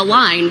front of the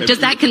line. Does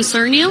that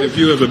concern you? Have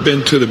you ever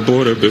been to the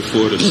border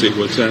before to see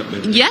what's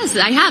happening? Yes,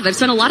 I have. I've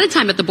spent a lot of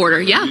time at the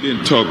border, yeah. You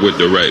didn't talk with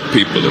the right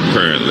people,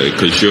 apparently,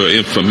 because your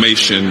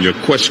information, your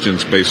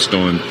questions based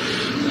on,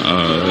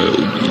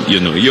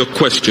 your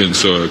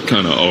questions are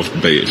kind of off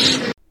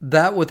base.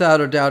 That, without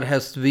a doubt,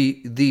 has to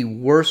be the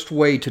worst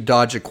way to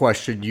dodge a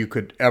question you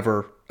could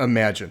ever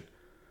imagine.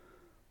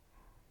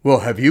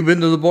 Well, have you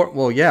been to the border?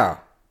 Well, yeah.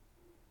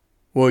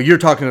 Well, you're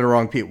talking to the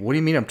wrong people. What do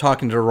you mean I'm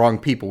talking to the wrong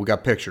people? We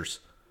got pictures.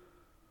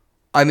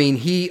 I mean,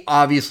 he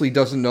obviously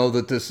doesn't know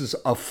that this is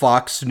a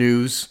Fox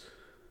News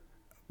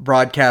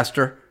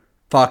broadcaster,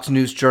 Fox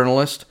News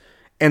journalist,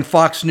 and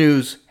Fox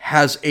News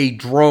has a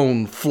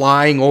drone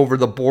flying over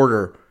the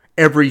border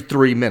every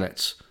 3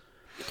 minutes.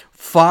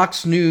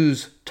 Fox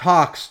News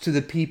talks to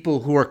the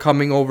people who are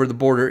coming over the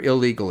border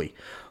illegally.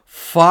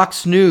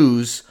 Fox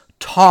News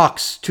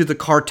talks to the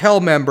cartel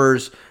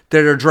members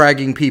that are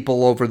dragging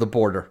people over the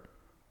border.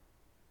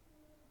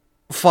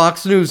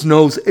 Fox News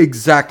knows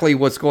exactly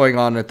what's going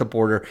on at the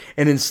border.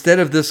 And instead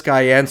of this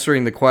guy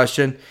answering the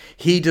question,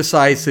 he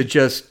decides to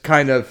just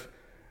kind of,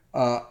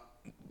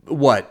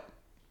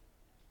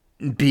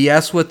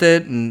 BS with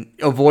it and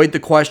avoid the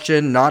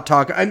question, not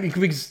talk. And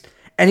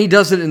he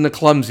does it in the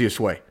clumsiest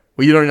way.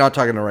 Well, you're not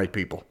talking to the right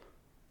people.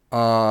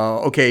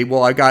 Okay,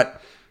 well, I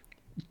got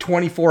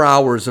 24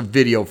 hours of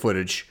video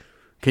footage.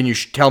 Can you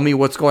tell me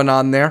what's going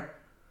on there?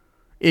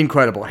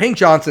 Incredible. Hank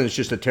Johnson is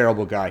just a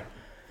terrible guy.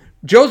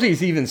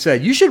 Josie's even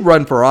said, you should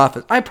run for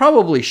office. I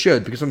probably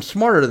should because I'm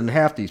smarter than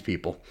half these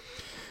people.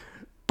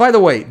 By the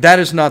way, that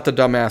is not the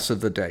dumbass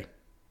of the day.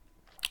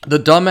 The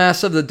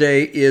dumbass of the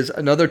day is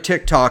another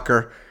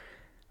TikToker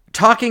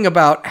talking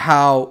about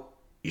how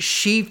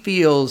she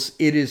feels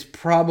it is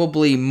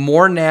probably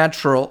more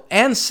natural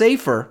and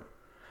safer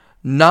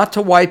not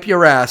to wipe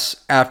your ass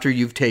after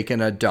you've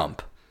taken a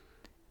dump.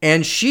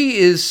 And she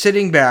is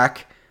sitting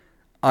back.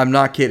 I'm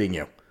not kidding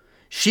you.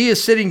 She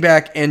is sitting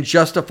back and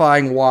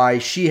justifying why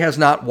she has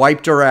not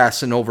wiped her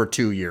ass in over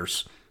 2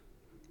 years.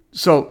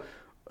 So,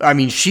 I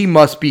mean, she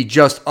must be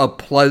just a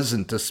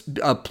pleasantry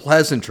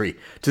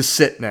to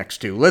sit next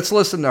to. Let's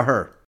listen to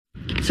her.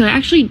 So I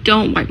actually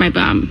don't wipe my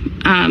bum.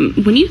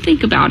 When you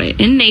think about it,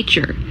 in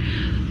nature,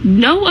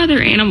 no other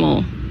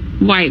animal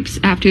wipes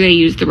after they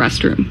use the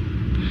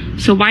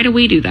restroom. So why do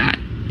we do that?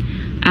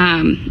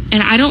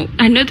 And I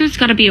know there's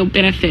got to be a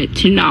benefit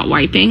to not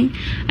wiping.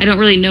 I don't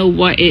really know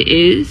what it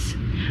is.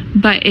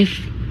 But if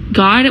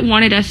God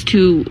wanted us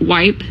to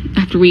wipe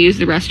after we use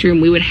the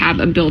restroom, we would have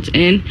a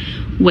built-in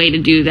way to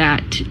do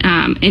that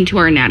into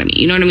our anatomy.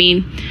 You know what I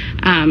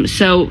mean?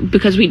 So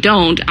because we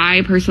don't,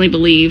 I personally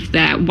believe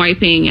that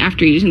wiping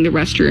after using the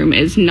restroom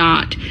is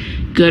not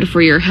good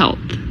for your health.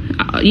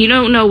 You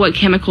don't know what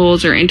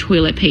chemicals are in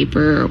toilet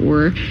paper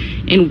or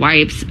in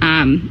wipes.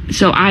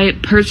 So I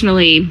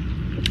personally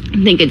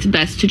think it's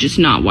best to just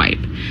not wipe.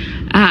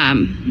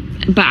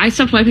 But I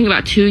stopped wiping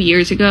about 2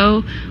 years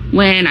ago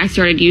when I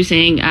started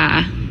using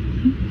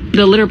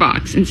the litter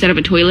box instead of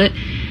a toilet.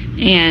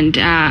 And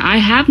I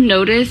have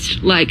noticed,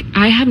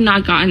 I have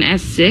not gotten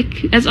as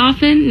sick as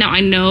often. Now,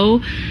 I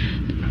know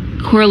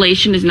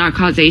correlation is not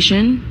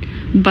causation,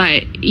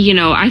 but,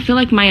 I feel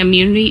like my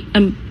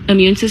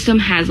immune system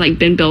has,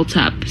 been built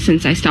up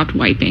since I stopped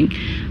wiping.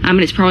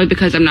 And it's probably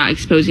because I'm not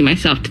exposing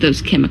myself to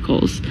those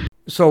chemicals.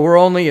 So we're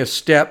only a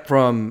step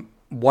from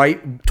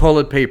white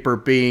toilet paper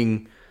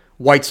being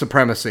white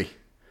supremacy.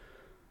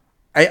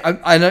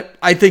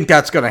 I think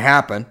that's going to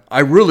happen. I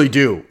really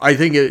do. I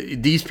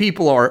think these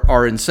people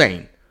are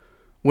insane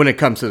when it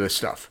comes to this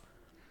stuff.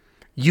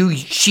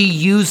 She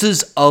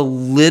uses a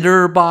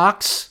litter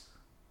box?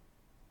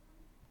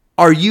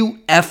 Are you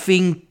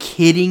effing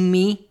kidding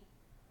me?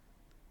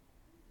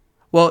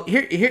 Well,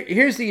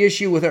 here's the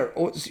issue with her.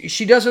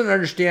 She doesn't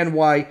understand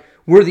why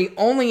we're the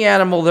only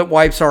animal that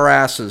wipes our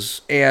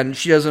asses, and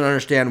she doesn't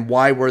understand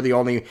why we're the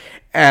only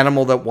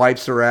animal that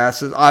wipes her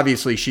asses.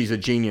 Obviously, she's a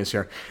genius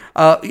here.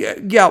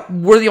 Yeah,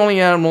 we're the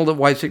only animal that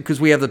wipes it because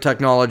we have the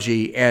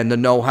technology and the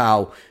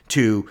know-how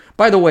to...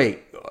 By the way,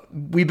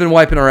 we've been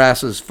wiping our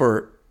asses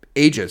for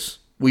ages.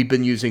 We've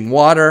been using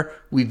water.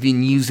 We've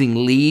been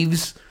using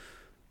leaves.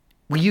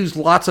 We use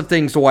lots of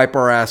things to wipe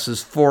our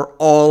asses for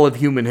all of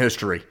human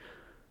history.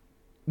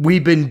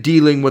 We've been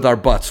dealing with our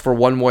butts for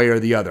one way or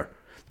the other.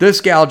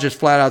 This gal just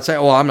flat out said,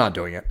 I'm not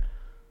doing it.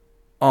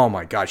 Oh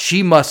my God,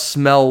 she must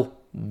smell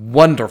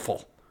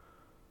wonderful.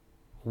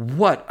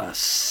 What a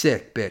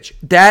sick bitch.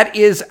 That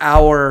is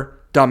our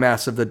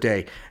dumbass of the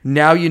day.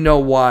 Now you know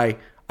why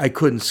I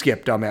couldn't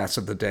skip dumbass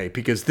of the day,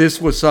 because this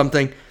was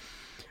something,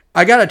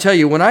 I got to tell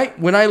you, when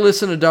I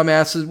listen to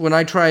dumbasses, when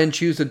I try and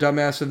choose a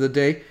dumbass of the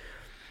day,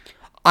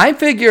 I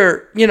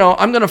figure,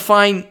 I'm going to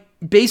find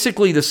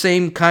basically the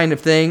same kind of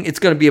thing. It's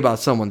going to be about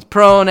someone's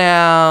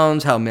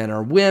pronouns, how men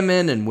are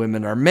women and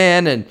women are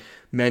men, and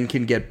men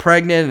can get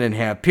pregnant and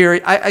have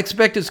periods. I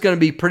expect it's going to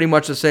be pretty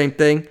much the same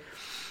thing.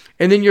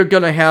 And then you're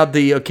going to have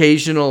the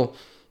occasional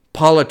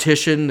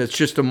politician that's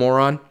just a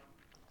moron.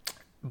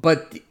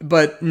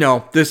 But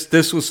no,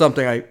 this was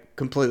something I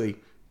completely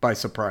by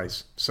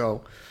surprise.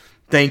 So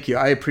thank you.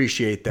 I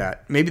appreciate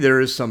that. Maybe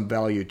there is some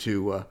value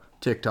to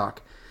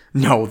TikTok.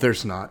 No,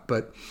 there's not.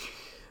 But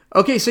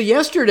okay, so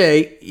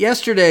yesterday,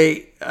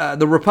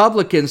 the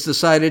Republicans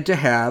decided to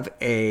have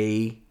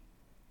a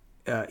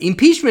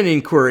impeachment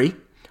inquiry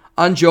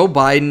on Joe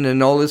Biden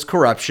and all his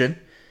corruption.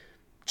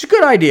 It's a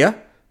good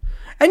idea.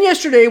 And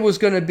yesterday was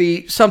going to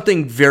be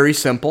something very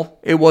simple.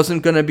 It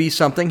wasn't going to be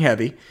something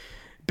heavy.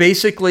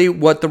 Basically,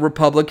 what the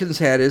Republicans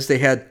had is they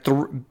had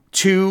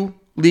two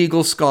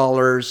legal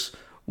scholars,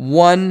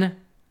 one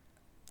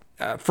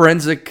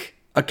forensic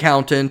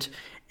accountant,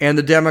 and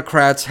the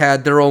Democrats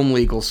had their own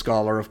legal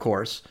scholar, of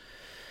course.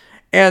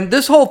 And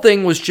this whole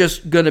thing was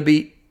just going to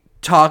be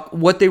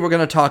what they were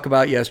going to talk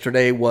about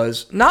yesterday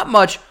was not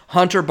much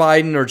Hunter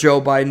Biden or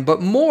Joe Biden,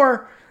 but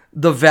more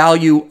the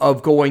value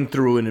of going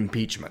through an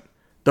impeachment,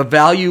 the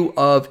value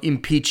of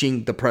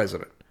impeaching the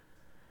president.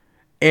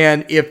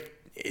 And if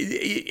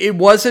it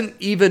wasn't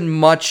even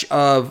much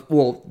of,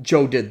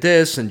 Joe did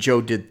this and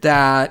Joe did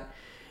that.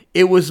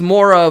 It was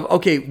more of,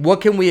 okay,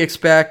 what can we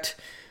expect?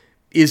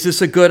 Is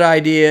this a good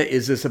idea?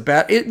 Is this a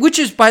bad? Which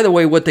is, by the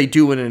way, what they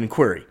do in an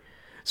inquiry.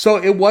 So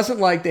it wasn't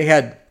like they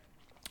had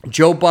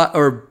Joe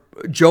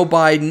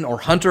Biden or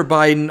Hunter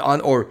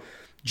Biden or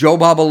Joe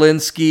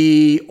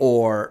Bobulinski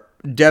or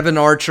Devin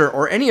Archer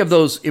or any of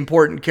those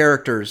important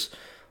characters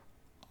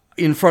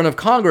in front of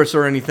Congress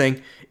or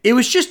anything. It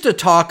was just to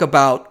talk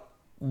about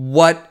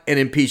what an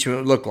impeachment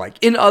would look like.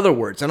 In other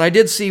words, and I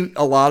did see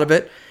a lot of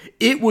it,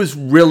 it was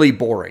really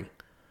boring.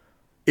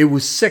 It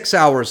was 6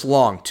 hours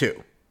long,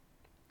 too.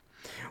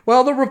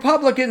 Well, the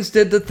Republicans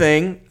did the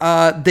thing.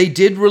 They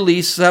did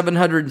release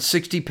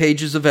 760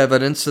 pages of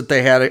evidence that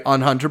they had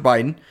on Hunter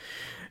Biden.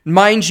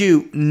 Mind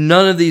you,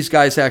 none of these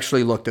guys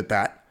actually looked at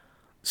that.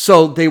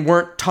 So they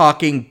weren't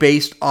talking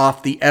based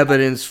off the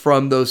evidence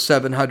from those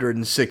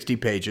 760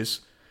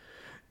 pages.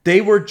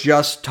 They were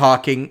just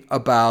talking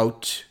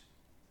about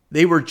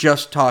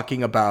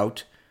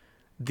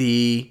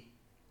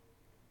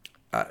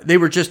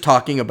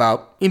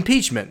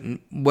impeachment and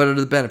what are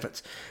the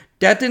benefits.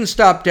 That didn't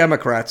stop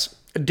Democrats.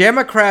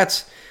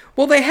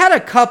 They had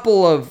a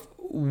couple of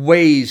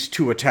ways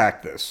to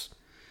attack this.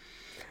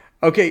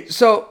 Okay,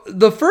 so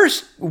the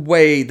first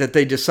way that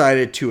they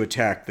decided to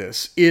attack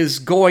this is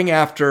going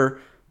after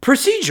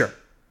procedure.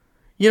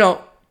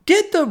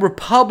 Did the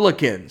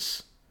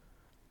Republicans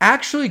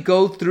actually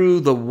go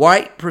through the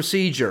right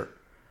procedure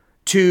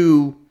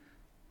to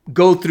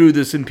go through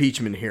this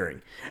impeachment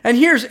hearing? And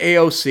here's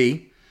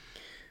AOC,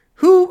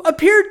 who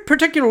appeared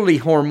particularly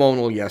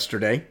hormonal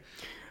yesterday,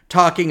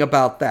 talking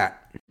about that.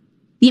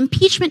 The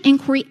impeachment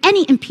inquiry,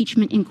 any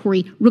impeachment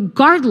inquiry,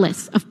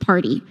 regardless of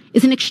party,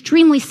 is an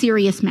extremely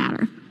serious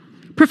matter.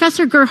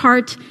 Professor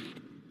Gerhardt,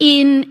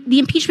 in the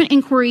impeachment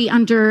inquiry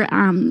into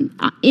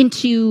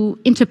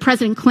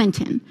President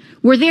Clinton,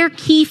 were there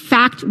key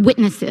fact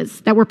witnesses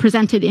that were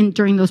presented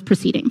during those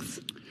proceedings?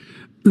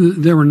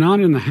 There were not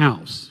in the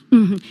House.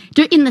 Mm-hmm.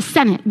 In the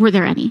Senate, were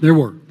there any? There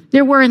were.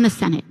 There were in the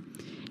Senate.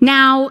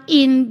 Now,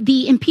 in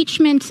the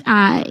impeachment,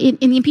 in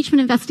the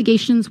impeachment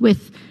investigations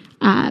with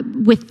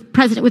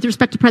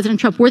respect to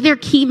President Trump, were there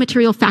key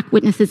material fact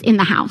witnesses in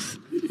the House?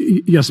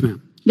 Yes, ma'am.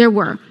 There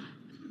were.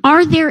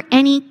 Are there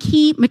any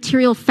key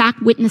material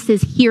fact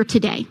witnesses here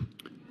today?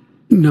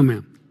 No,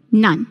 ma'am.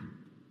 None.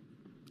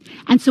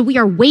 And so we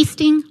are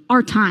wasting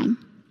our time.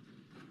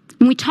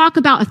 When we talk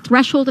about a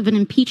threshold of an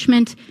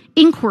impeachment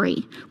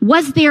inquiry,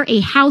 was there a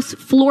House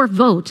floor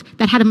vote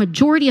that had a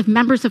majority of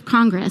members of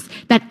Congress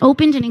that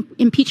opened an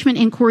impeachment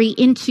inquiry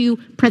into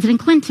President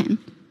Clinton?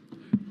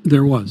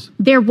 There was.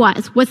 There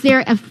was. Was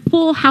there a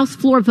full House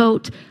floor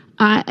vote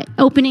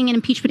opening an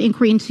impeachment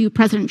inquiry into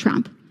President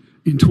Trump?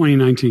 In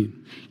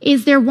 2019.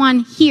 Is there one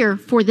here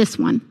for this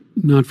one?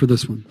 Not for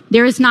this one.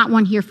 There is not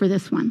one here for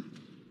this one.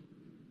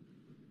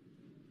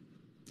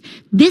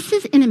 This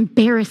is an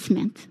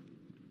embarrassment.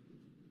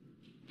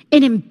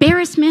 An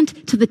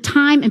embarrassment to the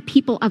time and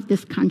people of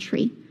this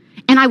country.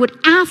 And I would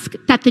ask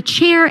that the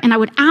chair and I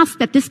would ask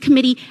that this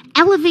committee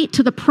elevate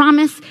to the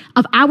promise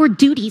of our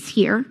duties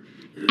here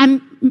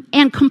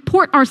and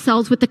comport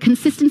ourselves with the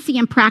consistency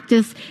and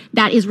practice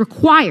that is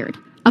required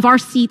of our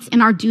seats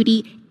and our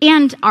duty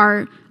and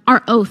our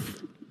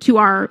oath to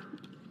our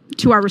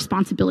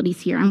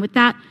responsibilities here. And with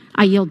that,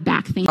 I yield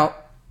back. Thank you.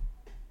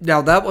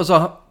 Now that was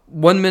a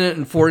 1 minute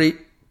and 40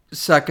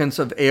 seconds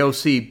of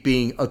AOC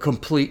being a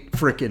complete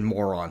freaking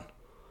moron.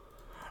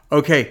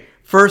 Okay,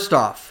 first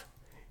off,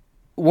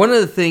 one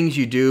of the things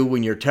you do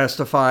when you're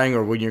testifying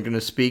or when you're going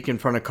to speak in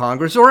front of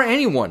Congress, or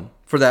anyone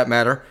for that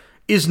matter,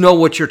 is know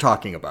what you're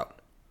talking about.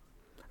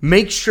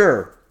 Make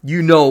sure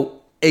you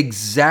know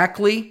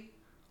exactly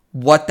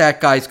what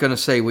that guy's going to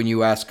say when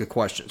you ask a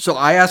question. So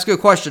I ask a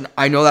question,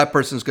 I know that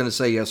person's going to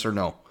say yes or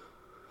no.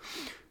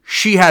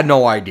 She had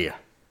no idea.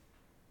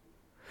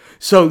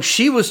 So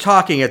she was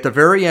talking at the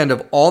very end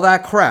of all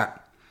that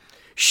crap.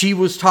 She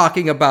was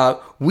talking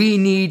about we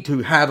need to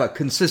have a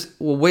consistent...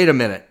 Well, wait a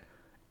minute.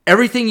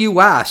 Everything you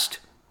asked,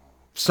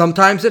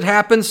 sometimes it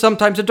happens,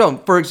 sometimes it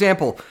don't. For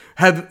example,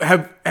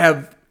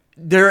 have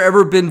there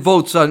ever been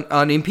votes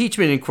on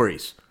impeachment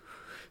inquiries?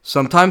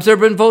 Sometimes there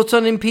have been votes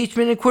on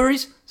impeachment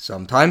inquiries.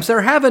 Sometimes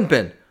there haven't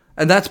been.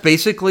 And that's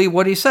basically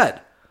what he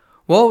said.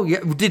 Well,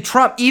 did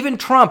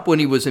Trump, when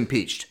he was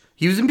impeached,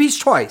 he was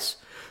impeached twice.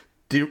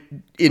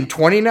 In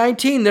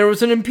 2019, there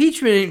was an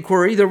impeachment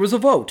inquiry. There was a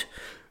vote.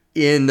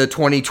 In the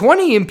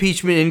 2020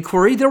 impeachment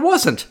inquiry, there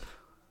wasn't.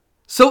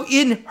 So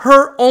in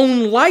her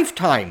own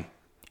lifetime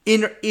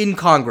in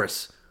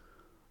Congress,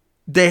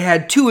 they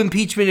had two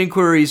impeachment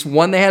inquiries.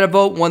 One they had a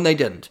vote, one they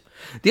didn't.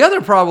 The other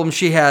problem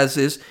she has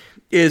is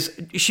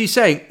she's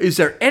saying, is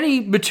there any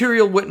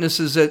material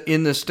witnesses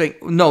in this thing?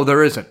 No,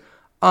 there isn't.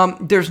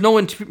 There's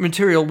no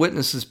material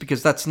witnesses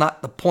because that's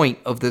not the point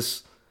of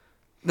this.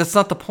 That's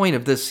not the point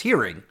of this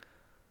hearing,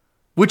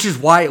 which is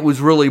why it was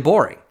really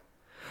boring.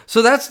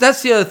 So that's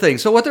the other thing.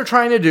 So what they're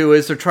trying to do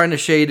is they're trying to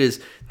shade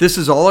is this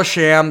is all a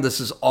sham. This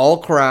is all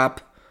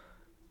crap.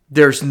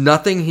 There's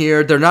nothing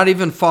here. They're not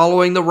even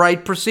following the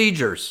right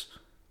procedures.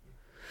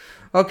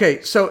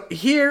 Okay, so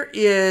here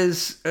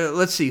is,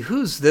 let's see,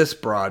 who's this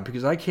broad?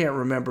 Because I can't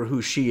remember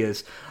who she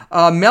is.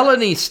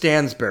 Melanie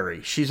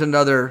Stansbury. She's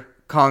another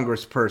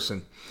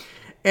congressperson.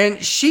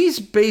 And she's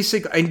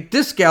and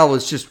this gal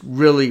is just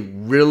really,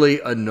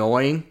 really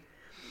annoying.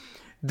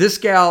 This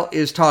gal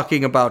is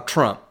talking about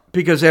Trump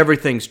because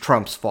everything's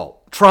Trump's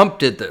fault. Trump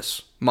did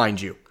this,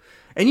 mind you.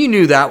 And you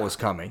knew that was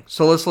coming.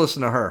 So let's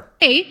listen to her.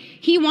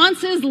 He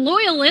wants his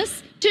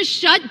loyalists to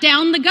shut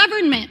down the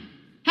government.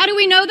 How do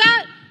we know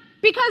that?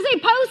 Because he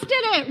posted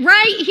it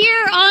right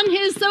here on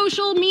his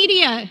social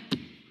media.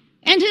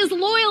 And his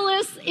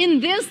loyalists in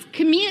this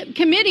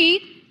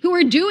committee who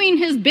are doing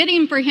his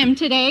bidding for him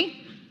today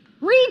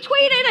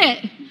retweeted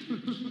it.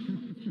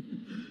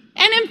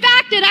 And in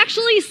fact, it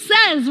actually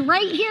says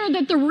right here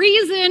that the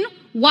reason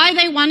why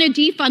they want to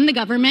defund the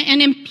government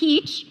and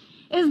impeach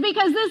is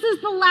because this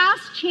is the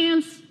last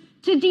chance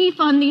to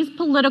defund these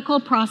political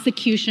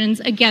prosecutions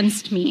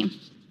against me.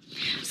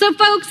 So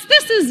folks,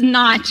 this is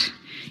not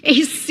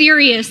a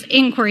serious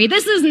inquiry.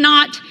 This is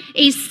not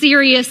a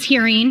serious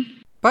hearing.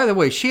 By the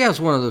way, she has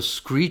one of the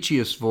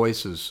screechiest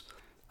voices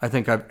I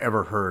think I've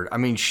ever heard. I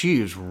mean,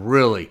 she is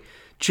really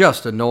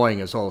just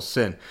annoying as all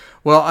sin.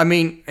 Well, I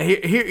mean,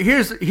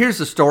 here's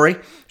the story.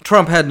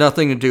 Trump had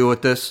nothing to do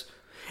with this.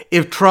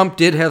 If Trump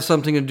did have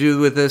something to do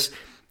with this,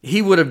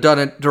 he would have done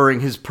it during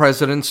his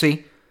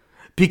presidency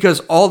because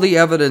all the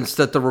evidence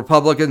that the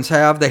Republicans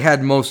have, they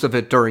had most of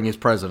it during his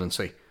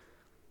presidency.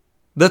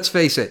 Let's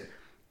face it.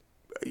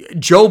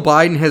 Joe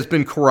Biden has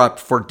been corrupt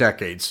for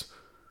decades,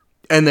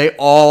 and they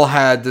all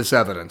had this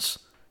evidence.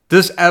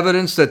 This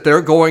evidence that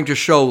they're going to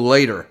show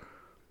later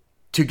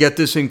to get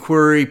this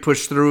inquiry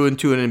pushed through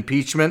into an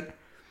impeachment,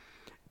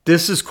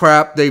 this is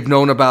crap they've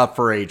known about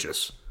for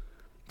ages.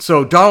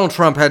 So Donald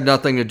Trump had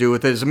nothing to do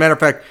with it. As a matter of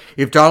fact,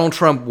 if Donald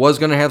Trump was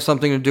going to have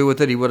something to do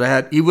with it, he would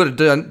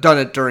have done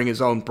it during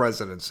his own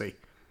presidency.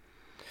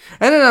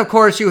 And then, of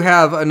course, you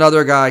have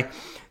another guy.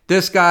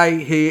 This guy,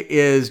 he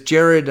is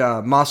Jared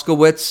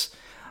Moskowitz,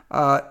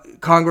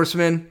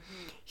 congressman.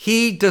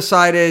 He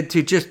decided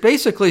to just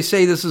basically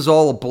say this is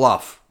all a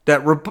bluff,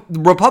 that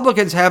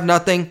Republicans have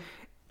nothing,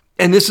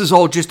 and this is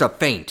all just a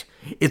feint.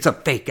 It's a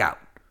fake out.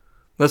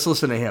 Let's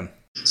listen to him.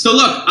 So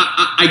look,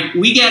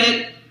 we get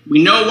it.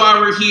 We know why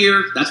we're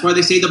here. That's why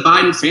they say the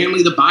Biden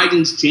family, the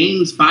Bidens,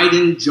 James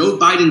Biden, Joe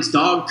Biden's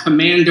dog,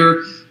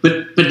 Commander,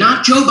 but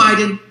not Joe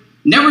Biden.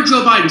 Never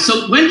Joe Biden.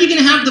 So when are you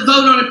going to have the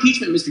vote on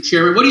impeachment, Mr.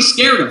 Chairman? What are you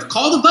scared of?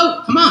 Call the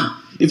vote. Come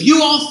on. If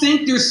you all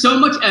think there's so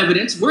much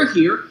evidence, we're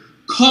here.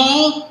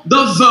 Call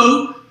the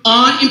vote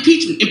on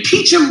impeachment.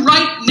 Impeach him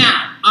right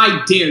now.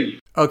 I dare you.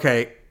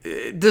 Okay,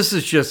 this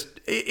is just,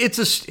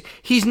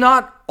 he's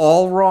not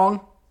all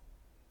wrong.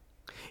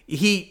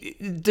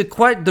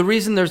 The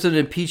reason there's an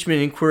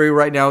impeachment inquiry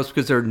right now is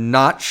because they're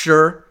not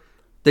sure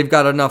they've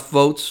got enough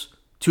votes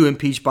to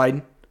impeach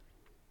Biden.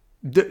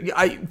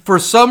 For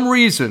some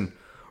reason,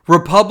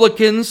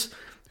 Republicans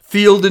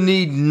feel the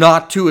need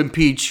not to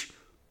impeach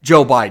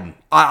Joe Biden.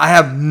 I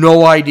have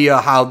no idea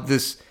how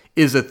this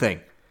is a thing.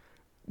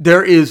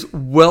 There is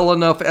well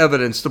enough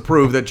evidence to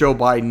prove that Joe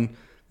Biden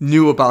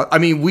knew about. I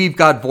mean, we've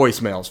got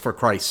voicemails, for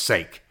Christ's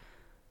sake.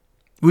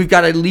 We've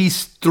got at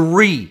least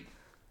 3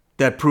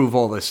 that prove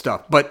all this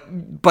stuff.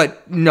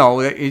 But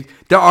no,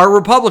 there are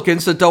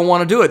Republicans that don't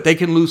want to do it. They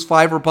can lose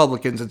 5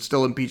 Republicans and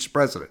still impeach the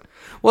president.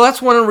 Well,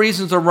 that's one of the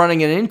reasons they're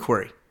running an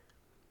inquiry.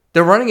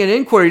 They're running an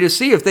inquiry to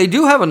see if they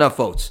do have enough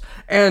votes.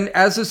 And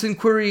as this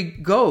inquiry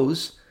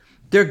goes,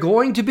 they're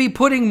going to be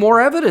putting more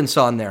evidence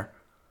on there.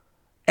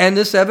 And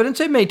this evidence,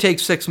 it may take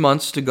 6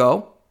 months to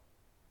go.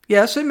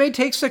 Yes, it may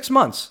take 6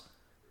 months.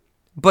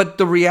 But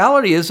the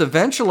reality is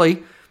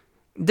eventually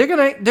they're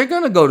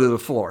gonna go to the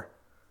floor.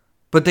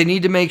 But they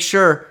need to make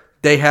sure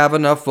they have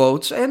enough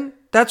votes, and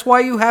that's why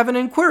you have an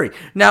inquiry.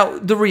 Now,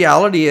 the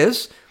reality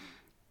is,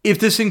 if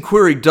this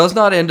inquiry does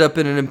not end up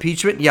in an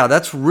impeachment, yeah,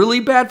 that's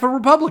really bad for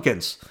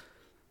Republicans.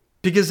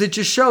 Because it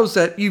just shows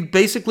that you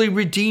basically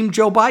redeemed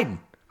Joe Biden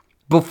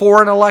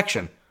before an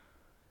election.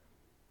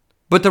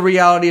 But the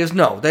reality is,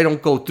 no, they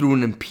don't go through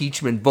an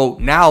impeachment vote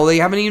now. They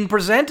haven't even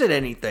presented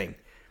anything.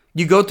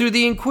 You go through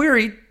the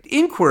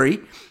inquiry,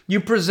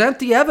 you present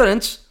the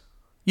evidence,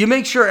 you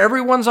make sure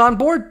everyone's on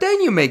board, then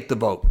you make the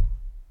vote.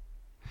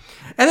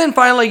 And then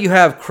finally, you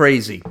have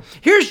crazy.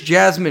 Here's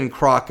Jasmine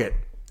Crockett.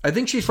 I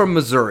think she's from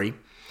Missouri.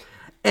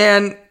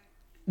 And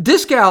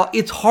this gal,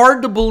 it's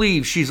hard to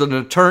believe she's an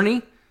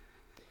attorney.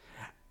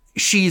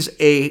 She's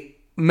a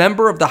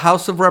member of the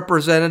House of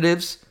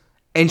Representatives,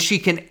 and she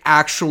can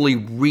actually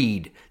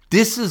read.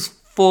 This is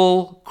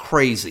full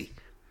crazy.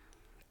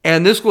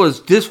 And this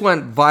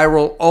went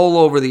viral all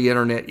over the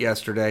internet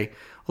yesterday.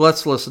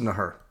 Let's listen to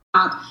her.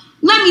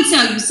 Let me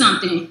tell you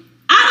something.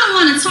 I don't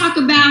want to talk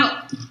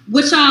about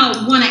what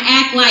y'all want to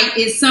act like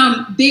is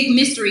some big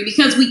mystery,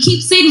 because we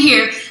keep sitting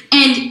here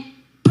and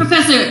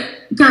Professor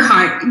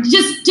Gerhardt,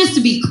 just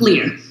to be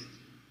clear,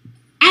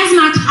 as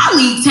my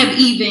colleagues have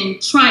even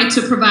tried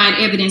to provide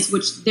evidence,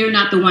 which they're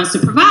not the ones to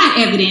provide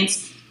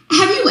evidence,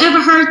 have you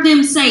ever heard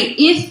them say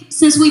 "if"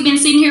 since we've been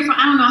sitting here for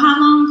I don't know how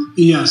long?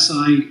 Yes,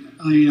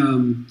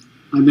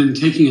 I've been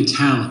taking a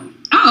tally.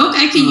 Oh,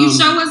 okay. Can you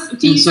show us? Can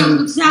you show us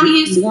what the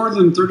tally is? More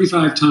than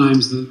 35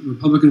 times, the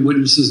Republican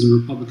witnesses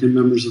and Republican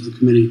members of the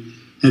committee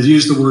have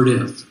used the word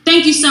 "if."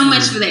 Thank you so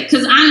much for that.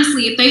 Because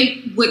honestly, if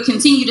they would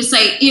continue to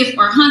say "if"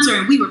 or "Hunter"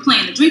 and we were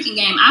playing the drinking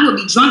game, I would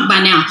be drunk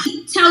by now.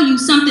 I'll tell you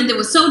something that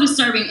was so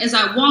disturbing as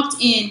I walked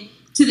in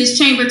to this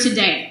chamber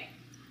today.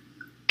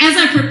 As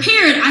I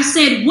prepared, I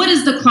said, what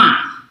is the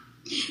crime?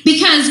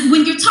 Because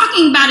when you're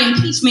talking about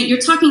impeachment,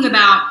 you're talking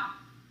about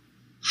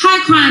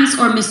high crimes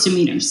or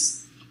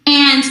misdemeanors.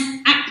 And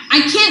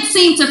I can't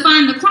seem to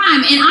find the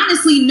crime. And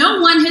honestly,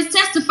 no one has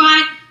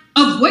testified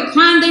of what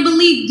crime they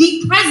believe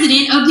the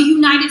president of the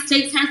United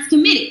States has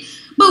committed.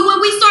 But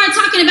when we start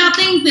talking about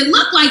things that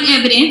look like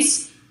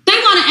evidence, they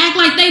want to act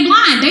like they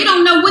blind. They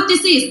don't know what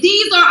this is.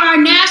 These are our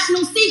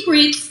national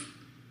secrets.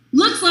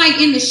 Looks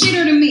like in the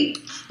shitter to me.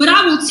 But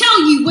I will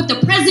tell you what the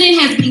president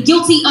has been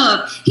guilty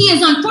of. He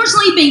has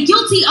unfortunately been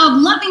guilty of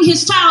loving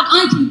his child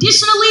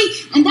unconditionally,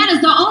 and that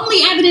is the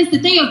only evidence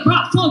that they have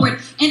brought forward.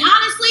 And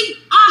honestly,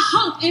 I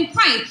hope and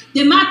pray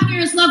that my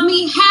parents love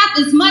me half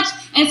as much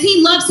as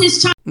he loves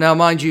his child. Now,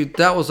 mind you,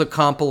 that was a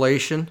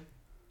compilation.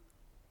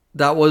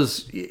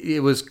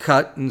 It was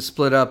cut and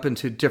split up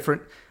into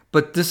different,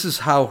 but this is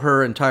how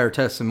her entire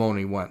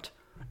testimony went.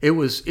 It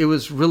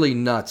was really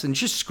nuts, and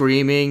just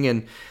screaming,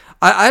 and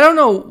I don't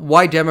know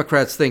why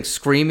Democrats think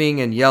screaming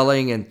and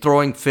yelling and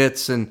throwing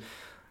fits and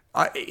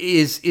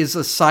is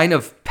a sign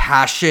of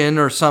passion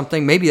or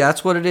something. Maybe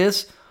that's what it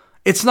is.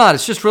 It's not.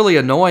 It's just really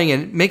annoying,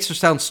 and it makes her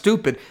sound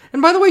stupid.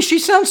 And by the way, she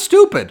sounds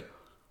stupid.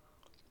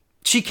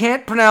 She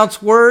can't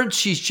pronounce words.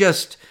 She's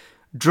just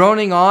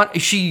droning on.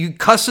 She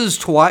cusses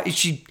twice.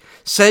 She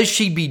says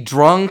she'd be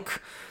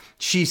drunk.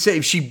 She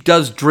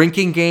does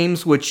drinking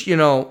games, which,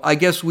 I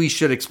guess we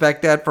should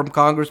expect that from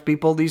Congress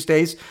people these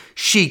days.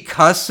 She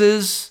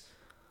cusses.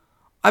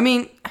 I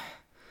mean,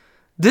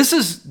 this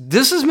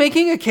is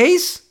making a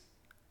case?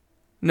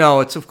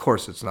 No, of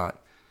course it's not.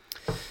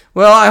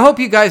 Well, I hope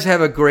you guys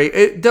have a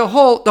great. The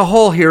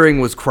whole hearing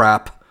was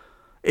crap.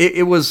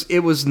 It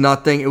was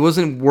nothing. It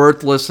wasn't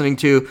worth listening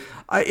to.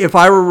 If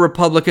I were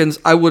Republicans,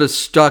 I would have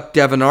stuck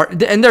Devin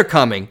Archer, and they're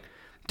coming.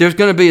 There's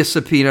going to be a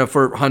subpoena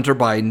for Hunter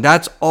Biden.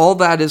 That's all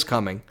that is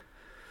coming.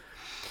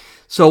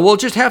 So we'll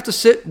just have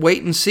to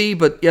wait and see.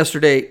 But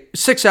yesterday,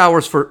 6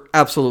 hours for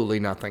absolutely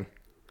nothing.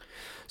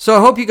 So I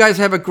hope you guys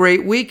have a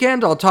great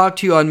weekend. I'll talk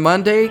to you on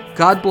Monday.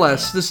 God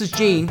bless. This is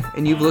Gene,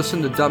 and you've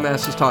listened to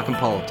Dumbasses Talking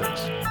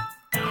Politics.